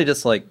 it's really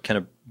just like kind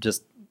of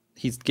just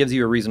he gives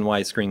you a reason why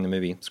he screens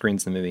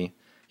the movie.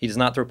 He does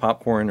not throw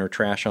popcorn or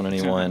trash on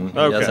anyone. He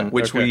doesn't,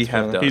 which we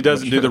have done. He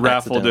doesn't do the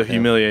raffle to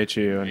humiliate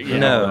you. And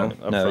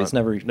no, he's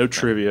never. No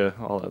trivia,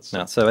 all that stuff.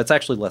 No, so it's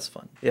actually less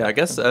fun. Yeah, I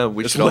guess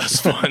we should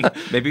less fun.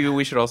 Maybe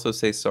we should also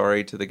say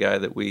sorry to the guy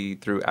that we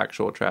threw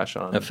actual trash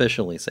on.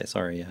 Officially say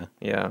sorry, yeah.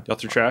 Yeah. Y'all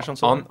threw trash on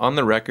someone? On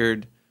the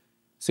record,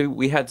 so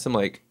we had some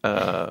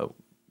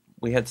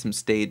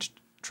staged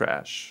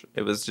trash.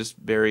 It was just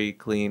very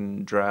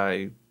clean,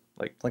 dry,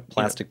 like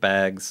plastic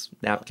bags,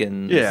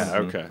 napkins. Yeah,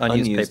 okay.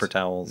 Unused paper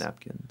towels,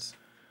 napkins.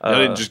 I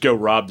didn't just go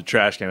rob the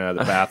trash can out of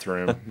the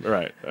bathroom.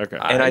 Right. Okay.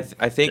 And I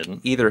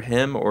think either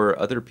him or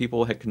other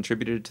people had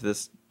contributed to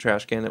this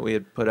trash can that we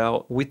had put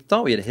out. We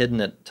thought we had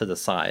hidden it to the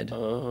side,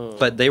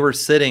 but they were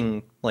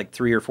sitting like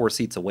 3 or 4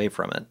 seats away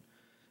from it.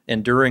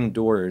 And during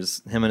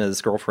doors, him and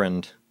his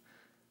girlfriend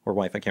or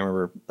wife, I can't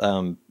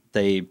remember,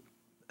 they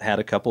had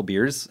a couple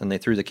beers and they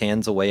threw the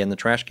cans away in the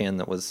trash can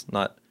that was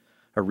not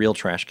a real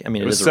trash can. I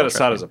mean, it was set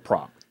aside as a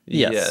prop.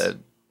 Yes.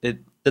 Yeah,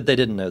 that they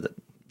didn't know that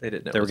they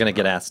didn't know they were going to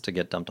get asked to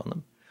get dumped on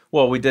them.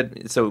 Well, we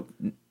did. So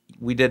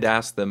we did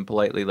ask them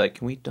politely, like,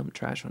 "Can we dump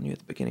trash on you at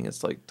the beginning?"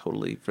 It's like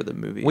totally for the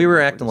movie. We were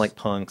acting like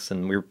punks,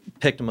 and we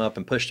picked them up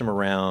and pushed them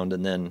around,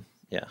 and then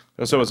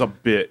So it was a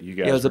bit you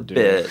guys. Yeah, it was a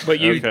bit. But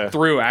you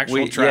threw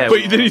actual trash.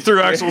 But then you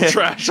threw actual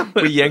trash on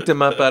We yanked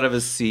him up out of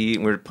his seat,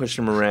 and we were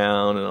pushing him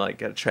around, and like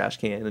got a trash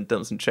can and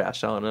dumped some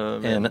trash on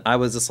him. And I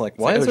was just like,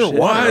 why is there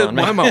water on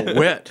me? Why am I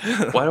wet?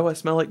 Why do I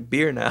smell like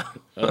beer now?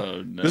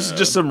 Oh no! This is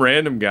just some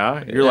random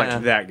guy. You're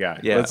like that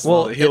guy. Yeah.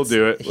 He'll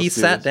do it. He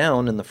sat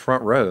down in the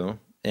front row.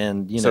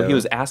 And so he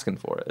was asking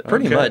for it.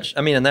 Pretty much.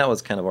 I mean, and that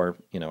was kind of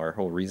our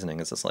whole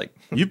reasoning is just like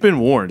you've been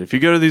warned. If you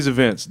go to these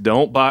events,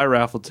 don't buy a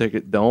raffle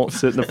ticket. Don't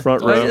sit in the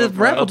front row.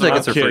 Raffle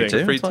tickets are free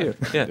too. Free too.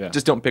 Yeah.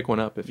 Just don't pick one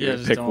up if you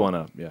pick one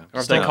up. Yeah. Or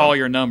if they call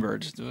your number,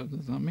 just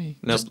it's not me.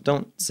 No. Just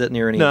don't sit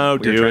near any. No,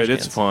 do trash it.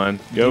 cans. It's fun.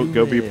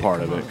 Go be a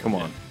part of it. Come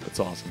on. That's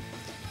awesome.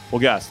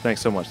 Well, guys, thanks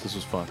so much. This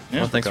was fun.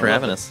 Well, thanks for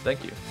having us.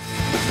 Thank you.